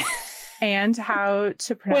 And how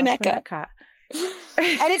to pronounce Winnetka.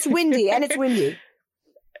 And it's windy. And it's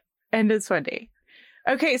windy.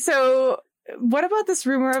 Okay, so what about this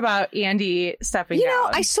rumor about Andy stepping down? You know,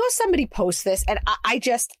 I saw somebody post this and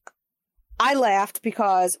I laughed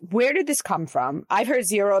because where did this come from? I've heard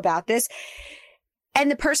zero about this. And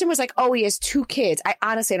the person was like, oh, he has 2 kids. I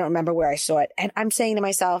honestly don't remember where I saw it. And I'm saying to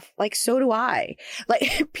myself, like, so do I.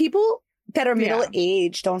 Like, people that are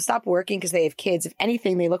middle-aged don't stop working because they have kids. If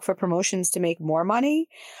anything, they look for promotions to make more money.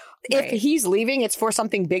 Right. If he's leaving, it's for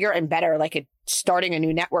something bigger and better, like starting a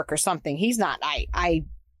new network or something. He's not. I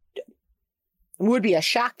would be a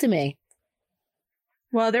shock to me.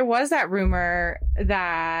 Well, there was that rumor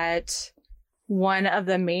that one of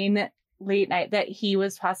the main late night, that he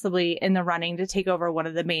was possibly in the running to take over one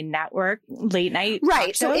of the main network late night.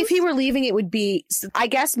 Right. So if he were leaving, it would be, I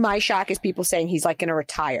guess my shock is people saying he's like going to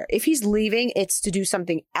retire. If he's leaving, it's to do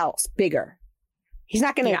something else bigger. He's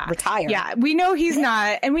not going to retire. Yeah, we know he's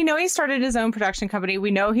not. And we know he started his own production company.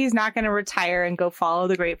 We know he's not going to retire and go follow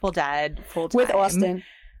the Grateful Dead full time. With Austin.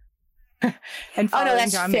 And following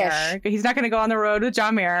John Mayer. He's not going to go on the road with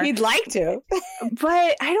John Mayer. He'd like to.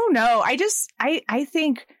 But I don't know. I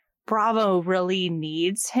think Bravo really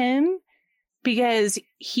needs him because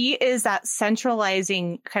he is that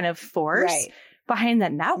centralizing kind of force behind the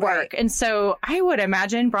network. Right. And so I would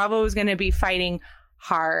imagine Bravo is going to be fighting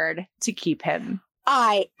hard to keep him.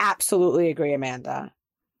 I absolutely agree, Amanda.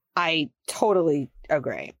 I totally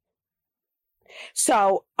agree.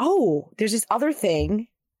 So, there's this other thing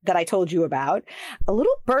that I told you about. A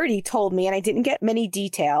little birdie told me, and I didn't get many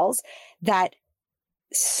details, that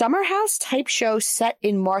summer house type show set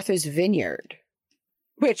in Martha's Vineyard,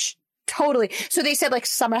 which totally. So they said like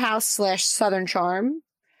summer house / Southern Charm.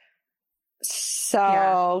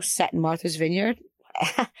 So set in Martha's Vineyard.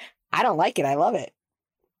 I don't like it. I love it.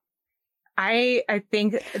 I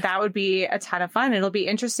think that would be a ton of fun. It'll be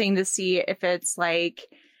interesting to see if it's like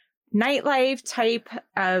nightlife type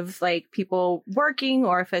of like people working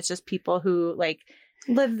or if it's just people who like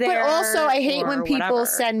live there. But also I hate when people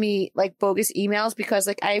send me like bogus emails because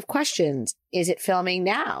like I have questions. Is it filming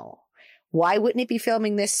now? Why wouldn't it be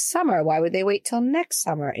filming this summer? Why would they wait till next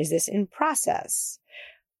summer? Is this in process?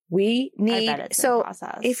 We need, so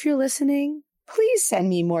if you're listening, please send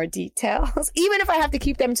me more details, even if I have to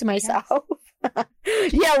keep them to myself.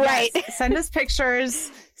 Yes. Yeah, right. Yes. Send us pictures.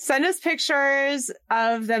 Send us pictures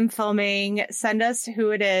of them filming. Send us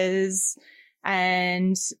who it is.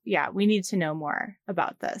 And yeah, we need to know more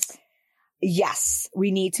about this. Yes,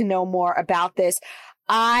 we need to know more about this.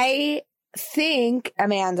 I think,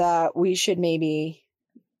 Amanda, we should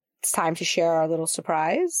it's time to share our little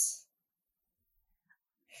surprise.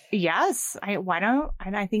 Yes. I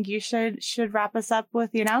think you should wrap us up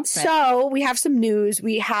with the announcement. So we have some news.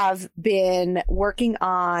 We have been working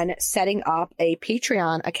on setting up a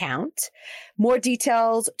Patreon account. More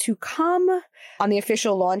details to come on the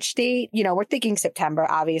official launch date. You know, we're thinking September,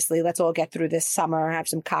 obviously. Let's all get through this summer, have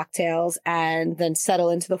some cocktails, and then settle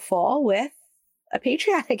into the fall with a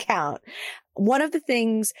Patreon account. One of the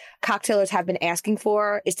things cocktailers have been asking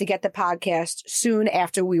for is to get the podcast soon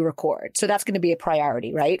after we record. So that's going to be a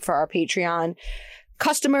priority, right? For our Patreon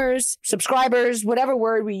customers, subscribers, whatever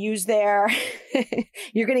word we use there.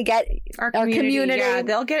 You're going to get our community. Yeah,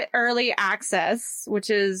 they'll get early access, which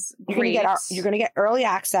is great. You're going to get early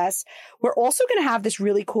access. We're also going to have this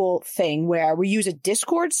really cool thing where we use a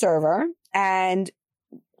Discord server, and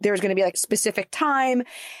there's going to be like specific time,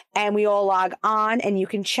 and we all log on, and you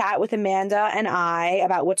can chat with Amanda and I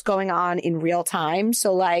about what's going on in real time.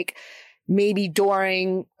 So like maybe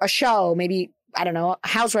during a show, maybe, I don't know,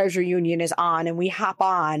 Housewives Reunion is on and we hop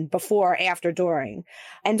on before, after, during.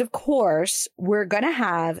 And of course, we're going to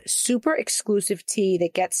have super exclusive tea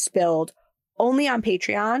that gets spilled only on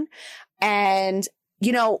Patreon. And,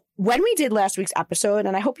 you know, when we did last week's episode,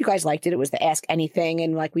 and I hope you guys liked it, it was the Ask Anything,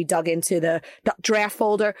 and like we dug into the draft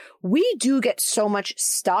folder. We do get so much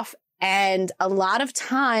stuff. And a lot of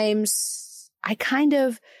times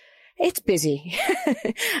it's busy.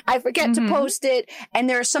 I forget to post it. And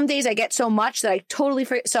there are some days I get so much that I totally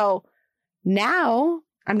forget. So now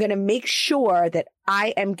I'm going to make sure that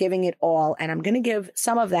I am giving it all. And I'm going to give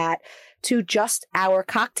some of that to just our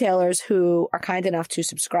cocktailers who are kind enough to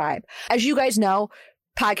subscribe. As you guys know,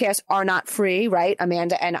 podcasts are not free, right?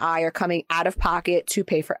 Amanda and I are coming out of pocket to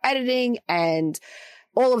pay for editing and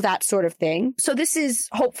all of that sort of thing. So this is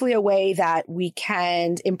hopefully a way that we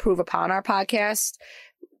can improve upon our podcast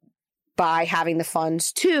by having the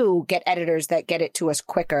funds to get editors that get it to us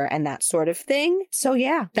quicker and that sort of thing. So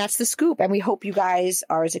yeah, that's the scoop. And we hope you guys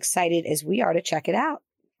are as excited as we are to check it out.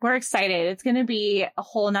 We're excited. It's going to be a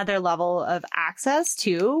whole nother level of access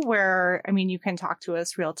too, where, I mean, you can talk to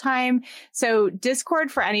us real time. So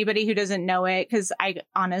Discord, for anybody who doesn't know it, because I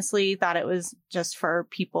honestly thought it was just for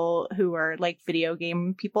people who are like video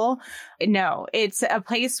game people. No, it's a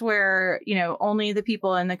place where, you know, only the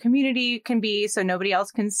people in the community can be, so nobody else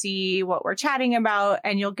can see what we're chatting about,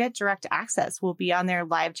 and you'll get direct access. We'll be on there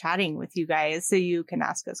live chatting with you guys, so you can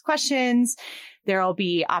ask us questions. There'll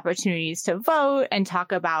be opportunities to vote and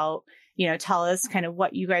talk about, you know, tell us kind of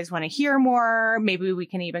what you guys want to hear more. Maybe we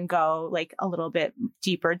can even go like a little bit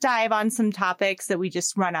deeper dive on some topics that we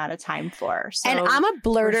just run out of time for. So, and I'm a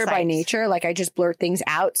blurter by nature. Like I just blurt things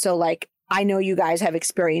out. So like, I know you guys have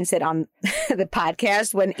experienced it on the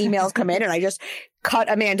podcast when emails come in and I just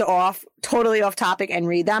cut Amanda off, totally off topic, and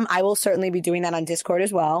read them. I will certainly be doing that on Discord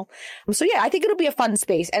as well. So yeah, I think it'll be a fun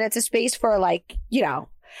space, and it's a space for like, you know,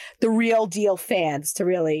 the real deal fans to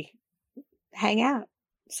really hang out.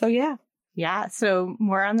 So yeah. Yeah. So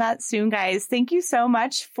more on that soon, guys. Thank you so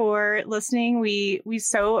much for listening. We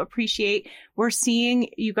so appreciate, we're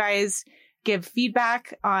seeing you guys give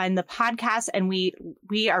feedback on the podcast, and we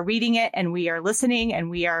are reading it, and we are listening, and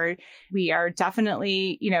we are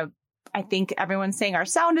definitely, you know, I think everyone's saying our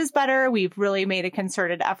sound is better. We've really made a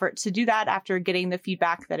concerted effort to do that after getting the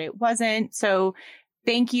feedback that it wasn't. So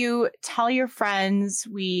thank you. Tell your friends.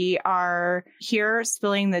 We are here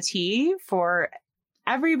spilling the tea for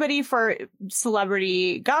everybody, for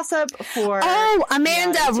celebrity gossip, for... Oh,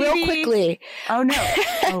 Amanda, real quickly. Oh, no.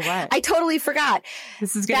 Oh, what? I totally forgot.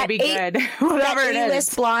 This is going to be good. Whatever it is.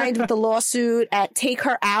 A-list blind with the lawsuit at Take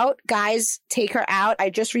Her Out. Guys, Take Her Out. I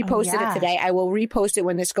just reposted it today. I will repost it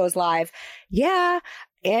when this goes live. Yeah.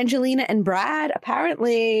 Angelina and Brad,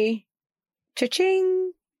 apparently.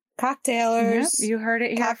 Cha-ching. Cocktailers. Yep, you heard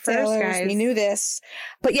it here first, guys. We knew this.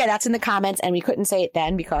 But yeah, that's in the comments, and we couldn't say it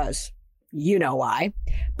then because you know why.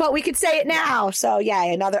 But we could say it now. So yeah,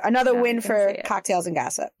 another win for cocktails and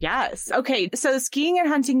gossip. Yes. Okay. So skiing at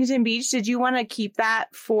Huntington Beach, did you want to keep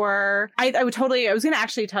that for... I was going to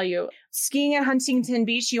actually tell you, skiing at Huntington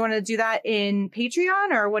Beach, you want to do that in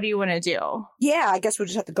Patreon, or what do you want to do? Yeah, I guess we'll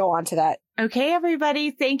just have to go on to that. Okay,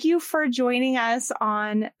 everybody. Thank you for joining us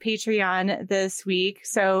on Patreon this week.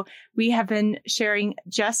 So we have been saving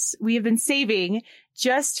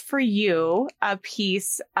just for you a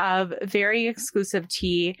piece of very exclusive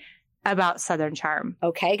tea about Southern Charm.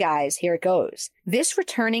 Okay, guys, here it goes. This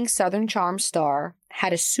returning Southern Charm star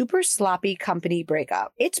had a super sloppy company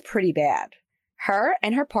breakup. It's pretty bad. Her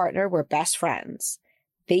and her partner were best friends.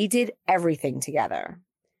 They did everything together.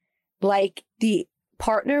 Like, the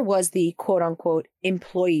partner was the quote-unquote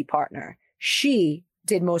employee partner. She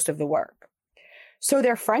did most of the work. So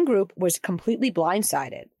their friend group was completely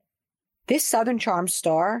blindsided. This Southern Charm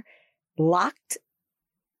star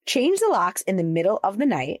changed the locks in the middle of the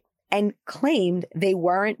night and claimed they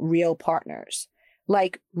weren't real partners.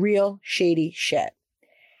 Like real shady shit.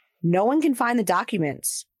 No one can find the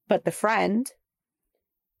documents, but the friend,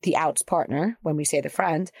 the outs partner, when we say the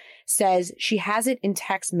friend, says she has it in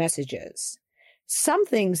text messages. Some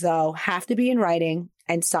things, though, have to be in writing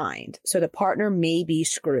and signed, so the partner may be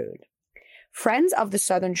screwed. Friends of the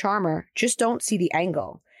Southern Charmer just don't see the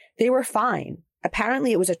angle. They were fine.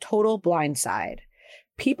 Apparently, it was a total blindside.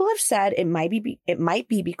 People have said it might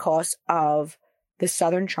be because of the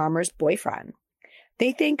Southern Charmer's boyfriend.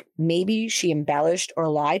 They think maybe she embellished or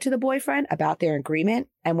lied to the boyfriend about their agreement,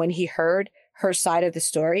 and when he heard her side of the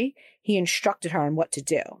story, he instructed her on what to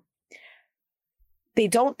do. They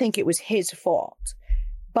don't think it was his fault,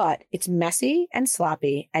 but it's messy and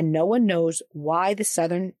sloppy, and no one knows why the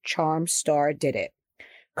Southern Charm star did it.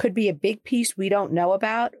 Could be a big piece we don't know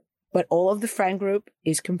about, but all of the friend group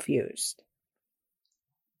is confused.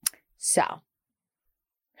 So,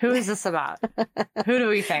 who is this about? Who do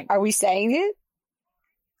we think? Are we saying it?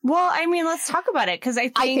 Well, I mean, let's talk about it, because I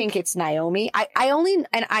think it's Naomi. I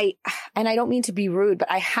don't mean to be rude, but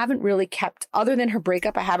I haven't really kept, other than her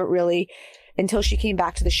breakup, I haven't really until she came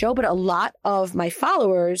back to the show. But a lot of my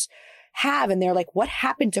followers have, and they're like, what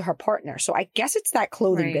happened to her partner? So I guess it's that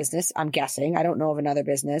clothing business. I'm guessing. I don't know of another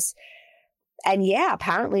business. And yeah,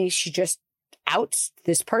 apparently she just outs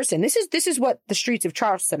this person. This is what the streets of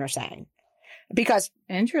Charleston are saying. Because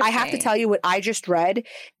I have to tell you, what I just read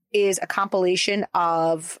is a compilation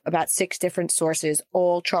of about 6 different sources,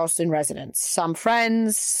 all Charleston residents, some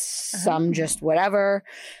friends, some just whatever.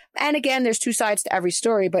 And again, there's 2 sides to every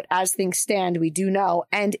story, but as things stand, we do know.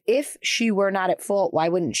 And if she were not at fault, why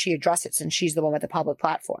wouldn't she address it, since she's the one with the public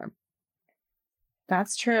platform?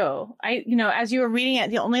 That's true. As you were reading it,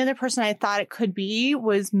 the only other person I thought it could be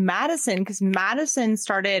was Madison, because Madison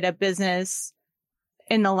started a business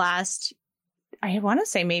in the last, I want to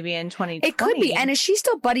say maybe in 2020. It could be. And is she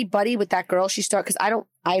still buddy with that girl she started? Because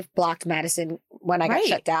I've blocked Madison when I got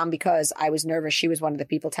shut down because I was nervous she was one of the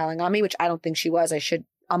people telling on me, which I don't think she was. I should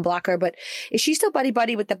unblock her. But is she still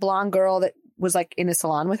buddy with the blonde girl that was like in the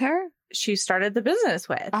salon with her? She started the business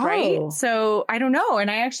with, right? So I don't know. And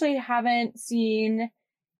I actually haven't seen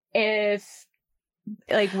if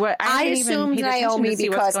what I assumed Naomi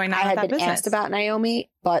because I had been asked about Naomi,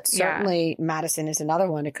 but certainly Madison is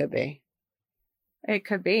another one. It could be. It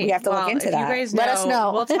could be. We have to look into that. You guys let us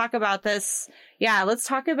know. We'll talk about this. Yeah, let's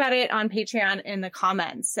talk about it on Patreon in the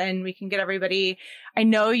comments, and we can get everybody. I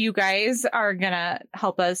know you guys are going to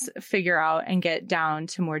help us figure out and get down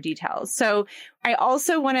to more details. So I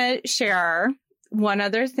also want to share one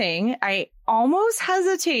other thing. I almost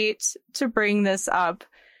hesitate to bring this up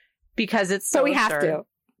because it's so we have to.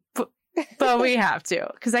 But we have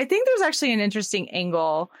to, because I think there's actually an interesting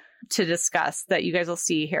angle to discuss that you guys will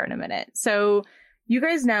see here in a minute. So you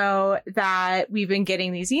guys know that we've been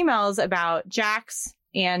getting these emails about Jax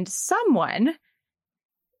and someone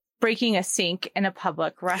breaking a sink in a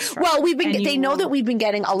public restaurant. Well, they know that we've been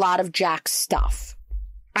getting a lot of Jax stuff.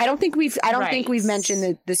 I don't think we've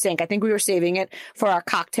mentioned the sink. I think we were saving it for our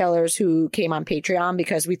cocktailers who came on Patreon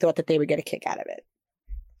because we thought that they would get a kick out of it.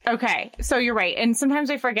 Okay, so you're right. And sometimes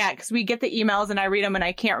I forget because we get the emails and I read them and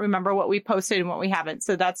I can't remember what we posted and what we haven't.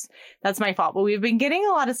 So that's my fault. But we've been getting a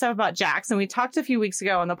lot of stuff about Jax. And we talked a few weeks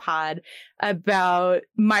ago on the pod about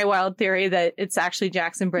my wild theory that it's actually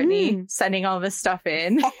Jax and Brittany sending all this stuff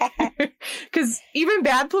in. Because even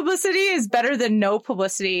bad publicity is better than no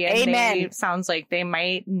publicity. And it sounds like they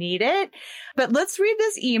might need it. But let's read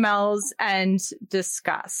these emails and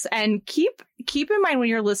discuss. And keep in mind when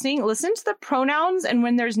you're listening, listen to the pronouns and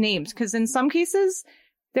when there's names. Because in some cases,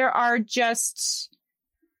 there are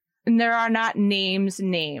not names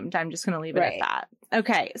named. I'm just going to leave it at that.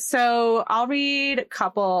 Okay, so I'll read a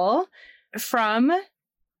couple from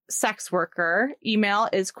sex worker. Email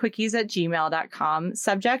is quickies@gmail.com.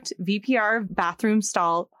 Subject, VPR bathroom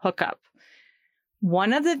stall hookup.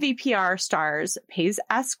 One of the VPR stars pays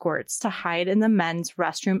escorts to hide in the men's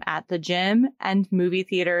restroom at the gym and movie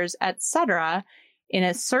theaters, etc. in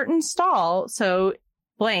a certain stall so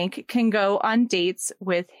blank can go on dates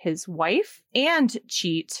with his wife and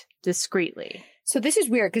cheat discreetly. So this is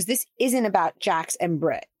weird because this isn't about Jax and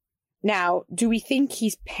Britt. Now, do we think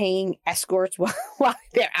he's paying escorts while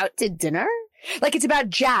they're out to dinner? Like it's about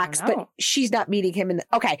Jax, but she's not meeting him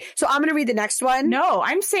okay, so I'm going to read the next one. No,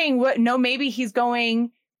 I'm saying maybe he's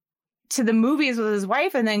going to the movies with his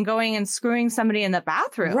wife and then going and screwing somebody in the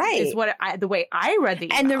bathroom. Right. Is the way I read the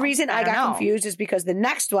email. And the reason I got confused is because the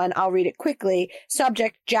next one, I'll read it quickly.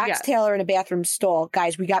 Subject, Jax Taylor in a bathroom stall.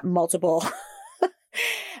 Guys, we got multiple.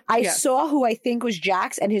 I saw who I think was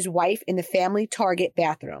Jax and his wife in the family Target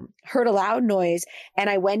bathroom. Heard a loud noise and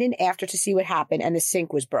I went in after to see what happened and the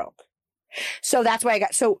sink was broke. So that's why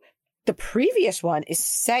so the previous one is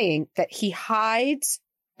saying that he hides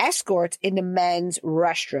escorts in the men's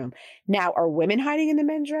restroom. Now, are women hiding in the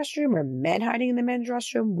men's restroom or men hiding in the men's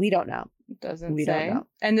restroom? We don't know. We don't know.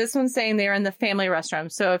 And this one's saying they're in the family restroom.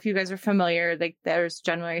 So if you guys are familiar, there's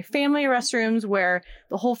generally family restrooms where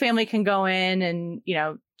the whole family can go in and,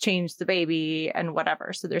 change the baby and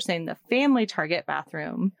whatever. So they're saying the family Target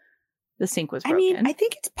bathroom, the sink was broken. I mean, I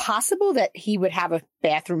think it's possible that he would have a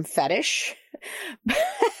bathroom fetish.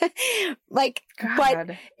 Like, God.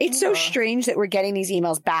 but it's so strange that we're getting these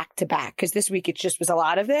emails back to back, because this week it just was a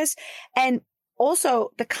lot of this. And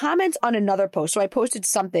also the comments on another post. So I posted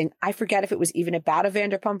something, I forget if it was even about a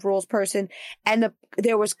Vanderpump Rules person. And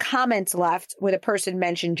there was comments left where the person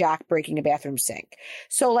mentioned Jack breaking a bathroom sink.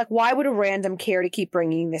 So like, why would a random care to keep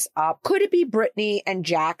bringing this up? Could it be Brittany and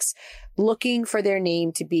Jax looking for their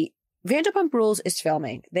name to be Vanderpump Rules is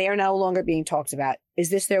filming. They are no longer being talked about. Is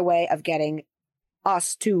this their way of getting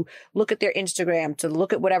us to look at their Instagram, to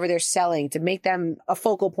look at whatever they're selling, to make them a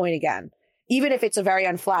focal point again, even if it's a very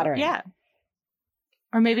unflattering? Yeah.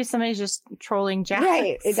 Or maybe somebody's just trolling Jack.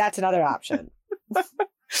 Right. That's another option.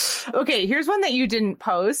 Okay, here's one that you didn't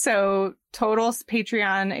post. So total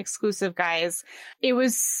Patreon exclusive, guys. It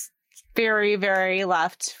was very, very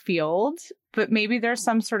left field, but maybe there's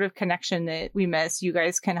some sort of connection that we missed. You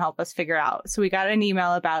guys can help us figure out. So we got an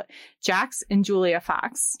email about Jax and Julia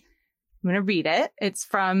Fox. I'm going to read it. It's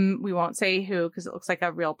from, we won't say who because it looks like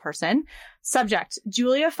a real person. Subject,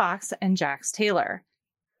 Julia Fox and Jax Taylor.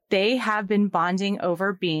 They have been bonding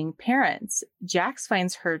over being parents. Jax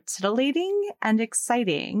finds her titillating and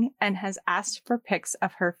exciting and has asked for pics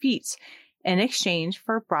of her feet in exchange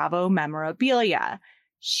for Bravo memorabilia.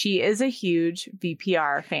 She is a huge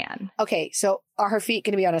VPR fan. Okay, so are her feet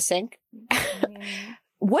going to be on a sink?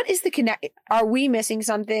 What is the connect? Are we missing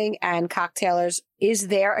something? And cocktailers, is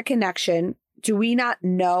there a connection? Do we not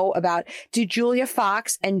know about? Did Julia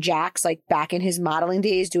Fox and Jax, like back in his modeling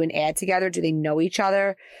days, do an ad together? Do they know each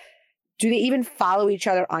other? Do they even follow each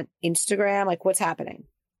other on Instagram? Like, what's happening?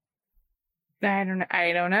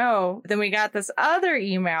 I don't know. Then we got this other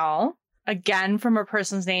email. Again, from a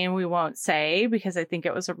person's name we won't say because I think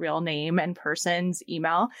it was a real name and person's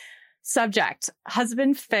email. Subject,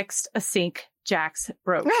 husband fixed a sink Jax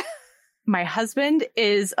broke. My husband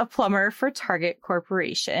is a plumber for Target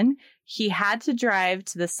Corporation. He had to drive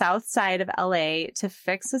to the south side of LA to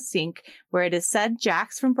fix a sink where it is said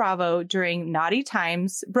Jax from Bravo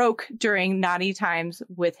broke during naughty times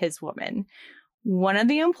with his woman. One of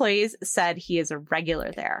the employees said he is a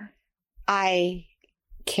regular there. I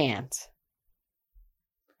can't.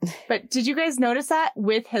 But did you guys notice that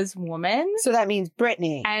with his woman? So that means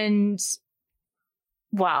Brittany. And,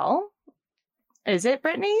 well, is it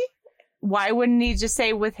Brittany? Why wouldn't he just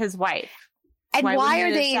say with his wife? And why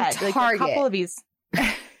are they in Target? Like a couple of these.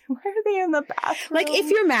 Why are they in the bathroom? Like, if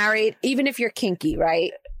you're married, even if you're kinky,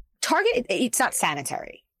 right? Target, it's not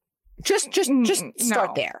sanitary. Just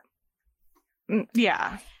start there.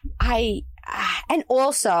 Yeah. And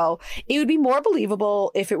also, it would be more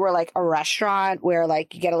believable if it were like a restaurant where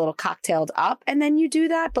like you get a little cocktailed up and then you do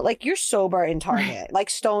that. But like you're sober in Target, like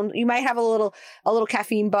stoned. You might have a little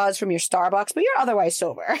caffeine buzz from your Starbucks, but you're otherwise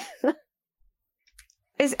sober.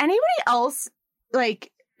 Is anybody else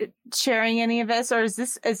like sharing any of this, or is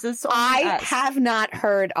this only I us? have not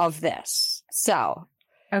heard of this. So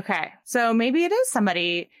okay, so maybe it is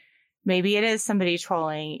somebody. Maybe it is somebody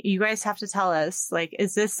trolling. You guys have to tell us, like,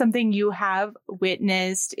 is this something you have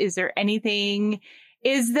witnessed? Is there anything?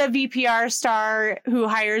 Is the VPR star who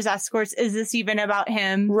hires escorts, is this even about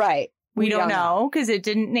him? Right. We don't know because it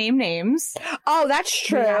didn't name names. Oh, that's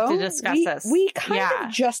true. We have to discuss this. We kind of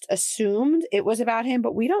just assumed it was about him,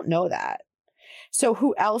 but we don't know that. So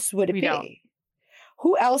who else would it be? Don't.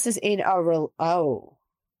 Who else is in a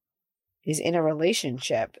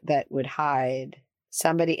relationship that would hide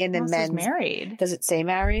somebody in the men's married? Does it say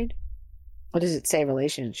married? Or does it say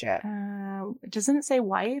relationship? Doesn't it say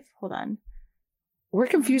wife? Hold on. We're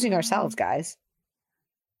confusing ourselves, guys.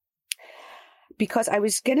 Because I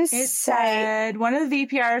was going to say... said one of the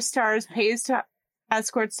VPR stars pays to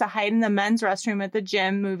escorts to hide in the men's restroom at the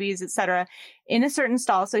gym, movies, etc. in a certain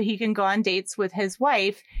stall so he can go on dates with his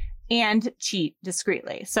wife and cheat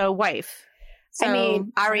discreetly. So wife. So, I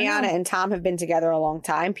mean, Ariana and Tom have been together a long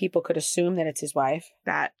time. People could assume that it's his wife.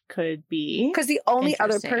 That could be. Because the only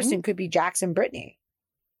other person could be Jax and Brittany.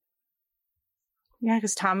 Yeah,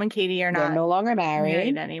 because Tom and Katie are They're no longer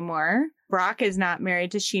married anymore. Brock is not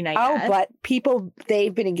married to Sheena yet. Oh, but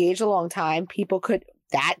they've been engaged a long time. People could,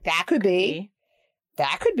 that could be.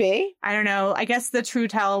 That could be. I don't know. I guess the true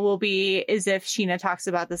tell will be is if Sheena talks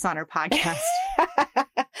about this on her podcast.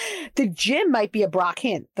 The gym might be a Brock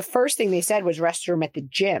hint. The first thing they said was restroom at the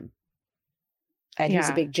gym. And he's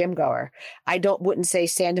a big gym goer. I wouldn't say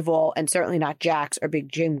Sandoval and certainly not Jax are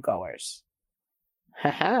big gym goers.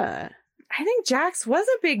 Haha. I think Jax was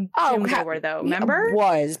a big gym goer, though. Remember? He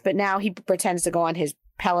was, but now he pretends to go on his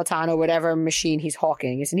Peloton or whatever machine he's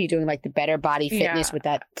hawking. Isn't he doing like the Better Body Fitness with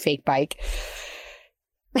that fake bike?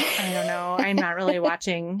 I don't know. I'm not really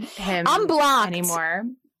watching him anymore.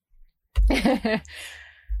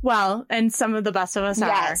 Well, and some of the best of us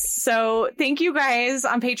are. So thank you guys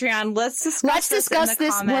on Patreon. Let's discuss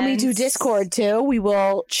this when we do Discord too. We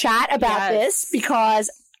will chat about this because,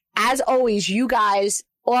 as always, you guys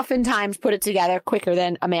oftentimes put it together quicker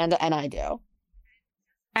than Amanda and I do.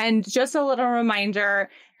 And just a little reminder,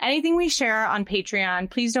 anything we share on Patreon,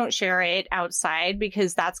 please don't share it outside,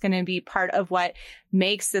 because that's going to be part of what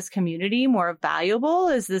makes this community more valuable.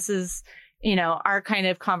 This is, our kind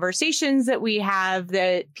of conversations that we have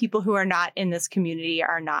that people who are not in this community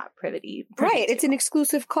are not privy to. Right. It's an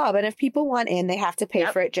exclusive club. And if people want in, they have to pay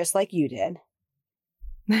for it just like you did.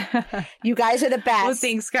 You guys are the best. Well,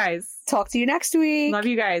 thanks, guys. Talk to you next week. Love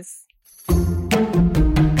you guys.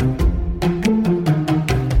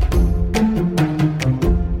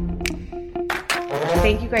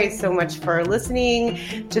 Thank you guys so much for listening.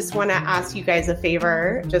 Just want to ask you guys a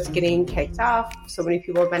favor, just getting kicked off. So many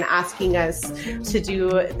people have been asking us to do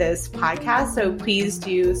this podcast. So please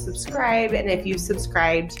do subscribe. And if you've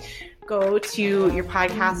subscribed, go to your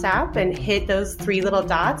podcast app and hit those 3 little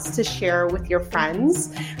dots to share with your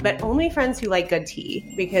friends, but only friends who like good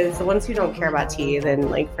tea, because the ones who don't care about tea, then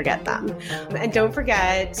forget them. And don't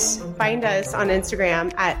forget, find us on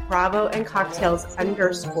Instagram at bravoandcocktails_.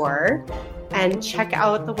 And check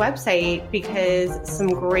out the website, because some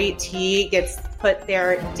great tea gets put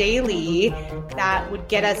there daily that would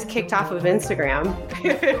get us kicked off of Instagram.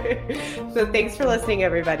 So thanks for listening,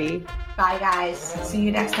 everybody. Bye, guys. See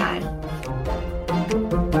you next time.